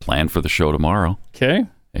plan for the show tomorrow. Okay.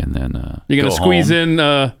 And then you're going to squeeze in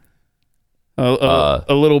a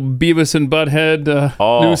little Beavis and Butthead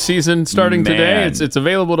new season starting today. It's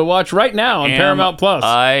available to watch right now on Paramount Plus.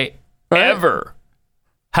 Ever.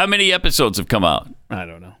 How many episodes have come out? I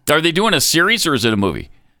don't know. Are they doing a series or is it a movie?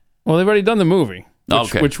 Well, they've already done the movie.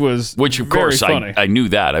 Which of course funny. I knew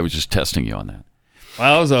that. I was just testing you on that.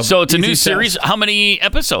 Well, so it's a new series. How many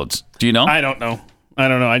episodes? Do you know? I don't know.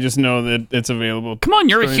 I just know that it's available. Come on,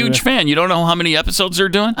 you're a huge fan. You don't know how many episodes they're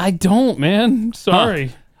doing? I don't, man.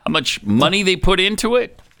 Sorry. How much money they put into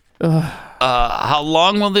it? How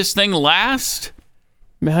long will this thing last?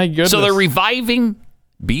 My goodness. So they're reviving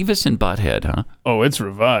Beavis and Butthead, huh? Oh, it's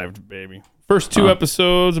revived, baby. First two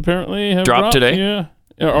episodes apparently have dropped today? Yeah,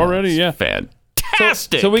 already, yeah.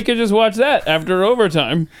 Fantastic. So we could just watch that after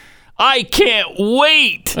overtime. I can't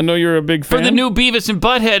wait. I know you're a big fan. For the new Beavis and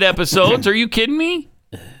Butthead episodes. Are you kidding me?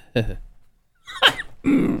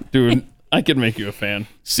 Dude, I could make you a fan.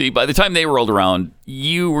 See, by the time they rolled around,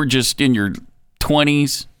 you were just in your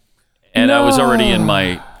 20s, and I was already in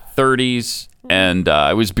my 30s, And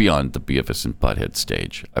I was beyond the Beavis and Butthead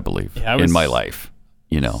stage, I believe, in my life.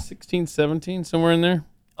 16, 17, somewhere in there.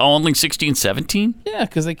 Oh, only 16, 17? Yeah,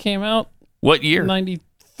 because they came out. What year?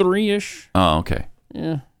 93-ish. Oh, okay.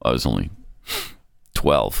 Yeah. I was only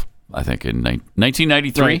 12, I think, in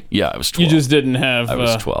 1993. Right. Yeah, I was 12. You just didn't have I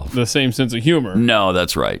was 12. the same sense of humor. No,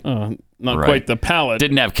 that's right. Not Right. quite the palate.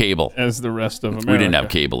 Didn't have cable. As the rest of America. We didn't have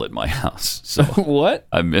cable at my house. So What?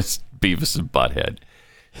 I missed Beavis and Butthead.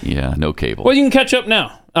 Yeah, no cable. Well, you can catch up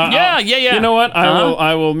now. Yeah. You know what?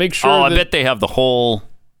 I will make sure. I bet they have the whole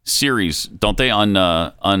series, don't they?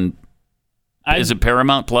 Is it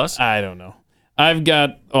Paramount Plus? I don't know. I've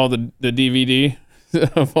got all the DVD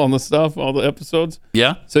of all the stuff, all the episodes.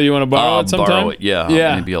 Yeah. So you want to borrow it sometime? Borrow it.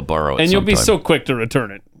 Yeah. Maybe I'll borrow it. And you'll be sometime. so quick to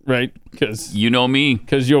return it, right? Because you know me.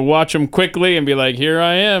 Because you'll watch them quickly and be like, "Here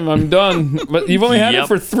I am, I'm done." But you've only had it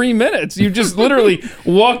for 3 minutes. You just literally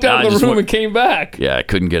walked out of the room and came back. Yeah, I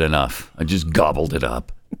couldn't get enough. I just gobbled it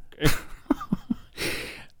up.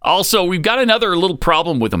 Also, we've got another little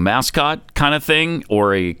problem with a mascot kind of thing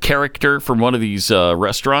or a character from one of these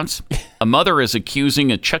restaurants. A mother is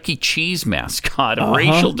accusing a Chuck E. Cheese mascot of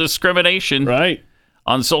racial discrimination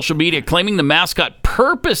on social media, claiming the mascot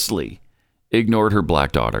purposely ignored her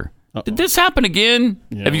black daughter. Did this happen again?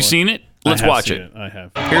 Have you seen it? Let's watch it. I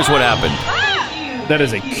have. Here's what happened. That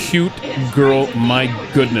is a cute girl. My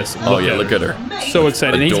goodness. Look at her. So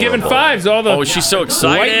excited. And he's giving fives. All the she's so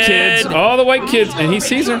excited. White kids. All the white kids. And he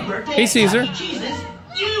sees her. He sees her.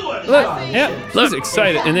 Look. Yeah. He's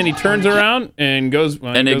excited. And then he turns around and goes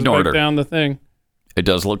ignored her down the thing. It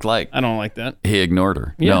does look like. I don't like that. He ignored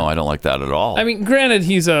her. Yeah. No, I don't like that at all. I mean, granted,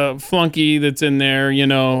 he's a flunky that's in there, I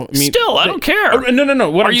mean, still, I don't care. No.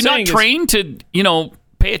 What Are I'm you saying not trained to,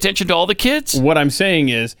 pay attention to all the kids? What I'm saying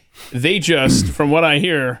is they just, from what I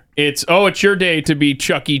hear, it's your day to be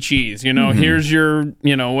Chuck E. Cheese. Here's your,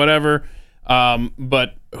 whatever.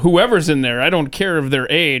 But whoever's in there, I don't care of their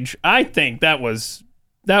age. I think that was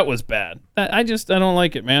bad. I don't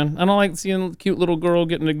like it, man. I don't like seeing a cute little girl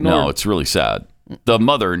getting ignored. No, it's really sad. The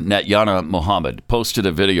mother, Natyana Mohammed, posted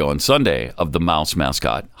a video on Sunday of the mouse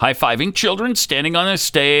mascot high-fiving children standing on a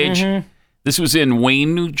stage. Mm-hmm. This was in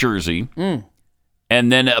Wayne, New Jersey.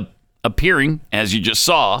 And then appearing, as you just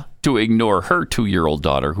saw, to ignore her 2-year-old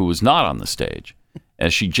daughter, who was not on the stage,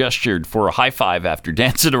 as she gestured for a high five after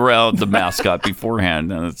dancing around the mascot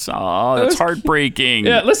beforehand. And that's heartbreaking.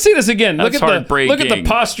 Yeah, let's see this again. Look at heartbreaking. the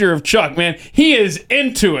posture of Chuck, man. He is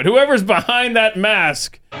into it. Whoever's behind that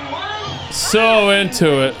mask, so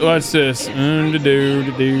into it. What's this? Look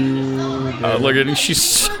at him. She's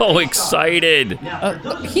so excited.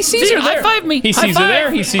 He sees her there. High five me. He sees her there.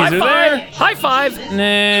 He sees her there. High five.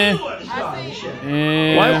 Nah.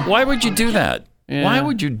 Why would you do that? Yeah. Why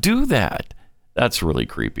would you do that? That's really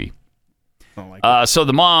creepy. So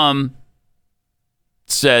the mom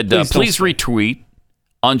said, please retweet.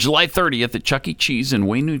 On July 30th at Chuck E. Cheese in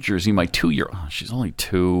Wayne, New Jersey, my 2-year-old, she's only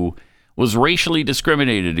 2, was racially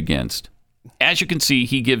discriminated against. As you can see,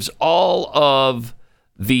 he gives all of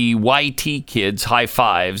the YT kids high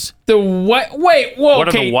fives. Wait, whoa. What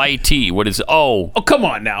are the YT? What is it? Oh, come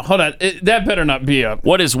on now. Hold on. That better not be a...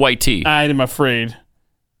 What is YT? I'm afraid.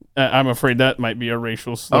 I'm afraid that might be a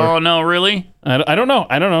racial slur. Oh, no, really? I don't know.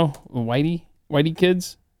 Whitey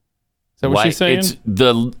kids? Is that what she's saying?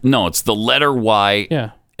 It's the letter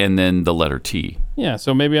Y and then the letter T. Yeah,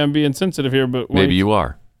 so maybe I'm being sensitive here, but... Maybe you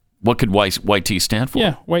are. What could YT stand for?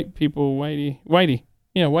 Yeah, white people, Whitey.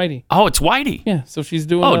 Yeah, Whitey. Oh, it's Whitey. Yeah, so she's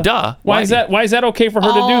doing... duh. Why is that okay for her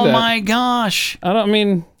to do that? Oh, my gosh.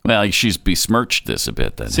 Well, she's besmirched this a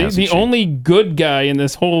bit then, See, only good guy in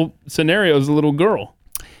this whole scenario is a little girl.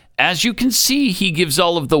 As you can see, he gives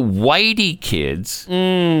all of the Whitey kids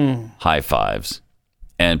high fives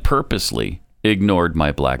and purposely ignored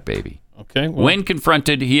my black baby. Okay. Well. When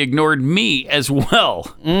confronted, he ignored me as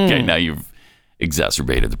well. Okay, now you've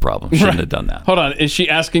exacerbated the problem. Shouldn't have done that. Hold on. Is she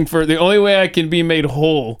asking for... The only way I can be made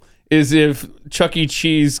whole is if Chuck E.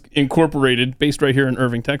 Cheese Incorporated, based right here in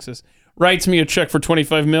Irving, Texas, writes me a check for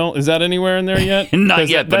 $25 million. Is that anywhere in there yet? Not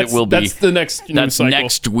yet, but it will be. That's the next news cycle. That's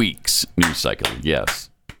next week's news cycle. Yes.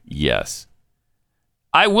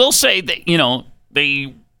 I will say that,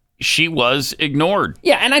 she was ignored.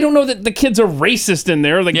 Yeah, and I don't know that the kids are racist in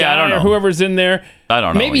there. The guy or whoever's in there. I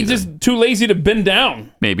don't know. Maybe just too lazy to bend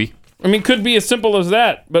down. Maybe. Could be as simple as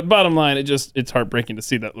that. But bottom line, it's heartbreaking to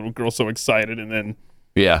see that little girl so excited and then...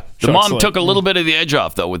 Yeah. The mom took a little bit of the edge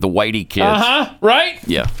off, though, with the Whitey kids. Uh-huh. Right?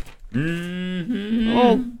 Yeah.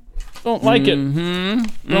 Oh, don't like it.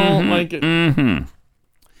 Don't like it.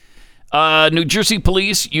 New Jersey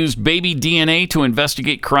police used baby DNA to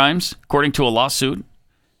investigate crimes, according to a lawsuit.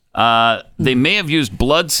 They may have used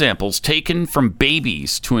blood samples taken from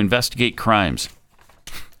babies to investigate crimes.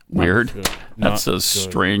 Weird. That's a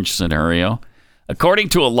strange scenario. According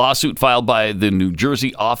to a lawsuit filed by the New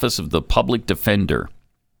Jersey Office of the Public Defender,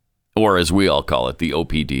 or as we all call it, the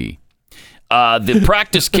OPD, the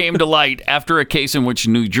practice came to light after a case in which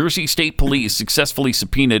New Jersey State Police successfully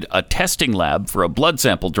subpoenaed a testing lab for a blood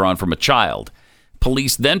sample drawn from a child.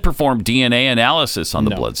 Police then performed DNA analysis on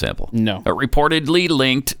the blood sample. It reportedly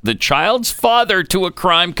linked the child's father to a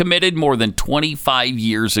crime committed more than 25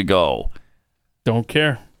 years ago. Don't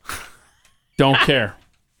care. Don't care.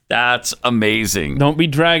 That's amazing. Don't be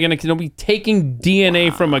dragging don't be taking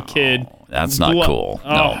DNA from a kid. That's not cool.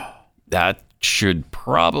 No. That should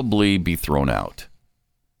probably be thrown out.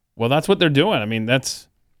 Well, that's what they're doing. I mean, that's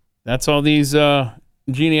all these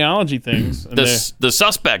genealogy things. The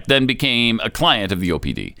suspect then became a client of the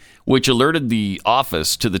OPD, which alerted the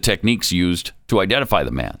office to the techniques used to identify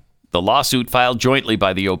the man. The lawsuit filed jointly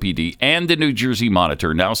by the OPD and the New Jersey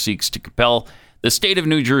Monitor now seeks to compel the state of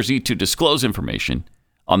New Jersey to disclose information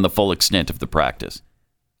on the full extent of the practice.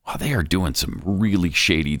 Wow, they are doing some really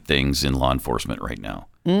shady things in law enforcement right now.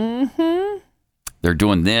 Mm-hmm. They're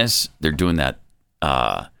doing this. They're doing that.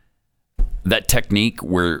 That technique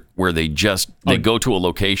where they go to a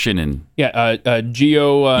location and geofencing.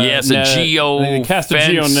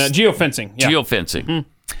 Yeah. Geofencing,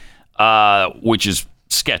 which is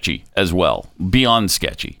sketchy as well, beyond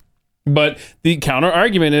sketchy. But the counter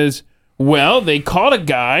argument is, well, they caught a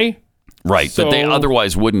guy, right? But they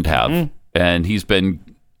otherwise wouldn't have, and he's been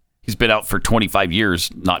out for 25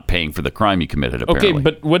 years, not paying for the crime he committed. Apparently. Okay,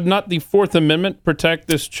 but would not the Fourth Amendment protect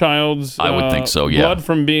this child's I would think so, yeah. blood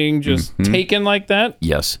from being just taken like that?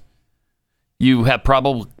 Yes. You have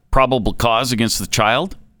probable cause against the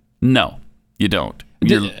child? No, you don't.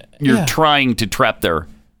 You're trying to trap their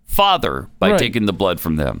father by taking the blood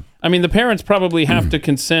from them. I mean, the parents probably have to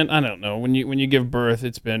consent. I don't know. When you give birth,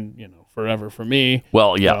 it's been forever for me.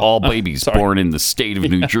 Well, yeah, all babies born in the state of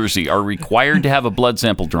New Jersey are required to have a blood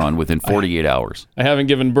sample drawn within 48 hours. I haven't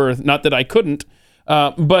given birth. Not that I couldn't.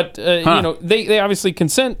 But they obviously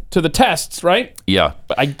consent to the tests, right? Yeah.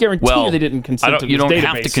 But I guarantee you they didn't consent to this You don't database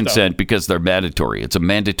have to consent because they're mandatory. It's a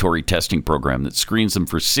mandatory testing program that screens them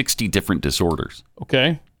for 60 different disorders.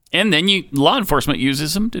 Okay. And then law enforcement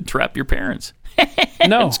uses them to trap your parents.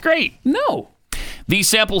 No. It's great. No. These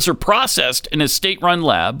samples are processed in a state-run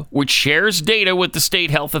lab, which shares data with the state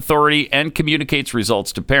health authority and communicates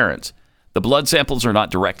results to parents. The blood samples are not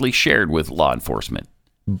directly shared with law enforcement.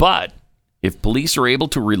 But if police are able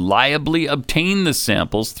to reliably obtain the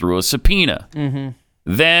samples through a subpoena,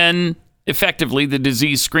 then effectively the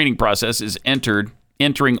disease screening process is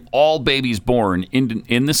entering all babies born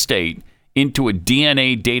in the state into a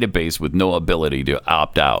DNA database with no ability to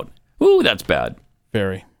opt out. Ooh, that's bad.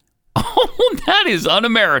 Very. Oh, that is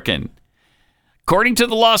un-American. According to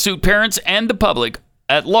the lawsuit, parents and the public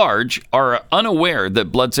at large are unaware that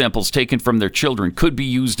blood samples taken from their children could be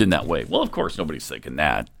used in that way. Well, of course, nobody's thinking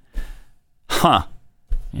that. Huh.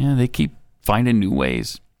 Yeah, they keep finding new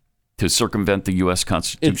ways to circumvent the U.S.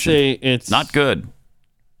 Constitution. It's not good.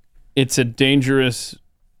 It's a dangerous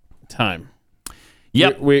time.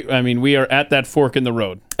 Yep. We are at that fork in the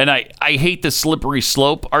road. And I hate the slippery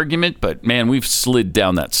slope argument, but man, we've slid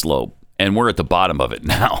down that slope and we're at the bottom of it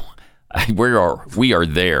now. We are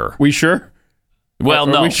there. We sure? Well,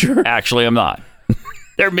 no, we sure? Actually, I'm not.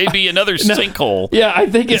 There may be another sinkhole. Yeah, I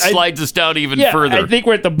think it slides us down even further. I think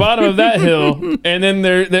we're at the bottom of that hill, and then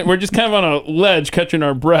we're just kind of on a ledge, catching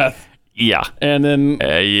our breath. Yeah. And then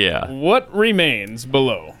what remains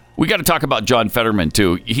below? We got to talk about John Fetterman,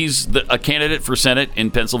 too. He's a candidate for Senate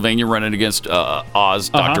in Pennsylvania running against Oz,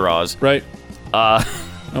 Dr. Oz. Right. Oh,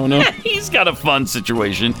 no. He's got a fun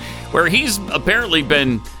situation where he's apparently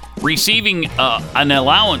been receiving an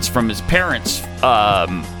allowance from his parents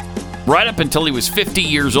right up until he was 50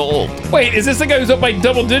 years old. Wait, is this the guy who's up by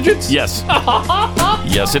double digits? Yes.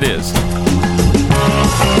 Yes, it is.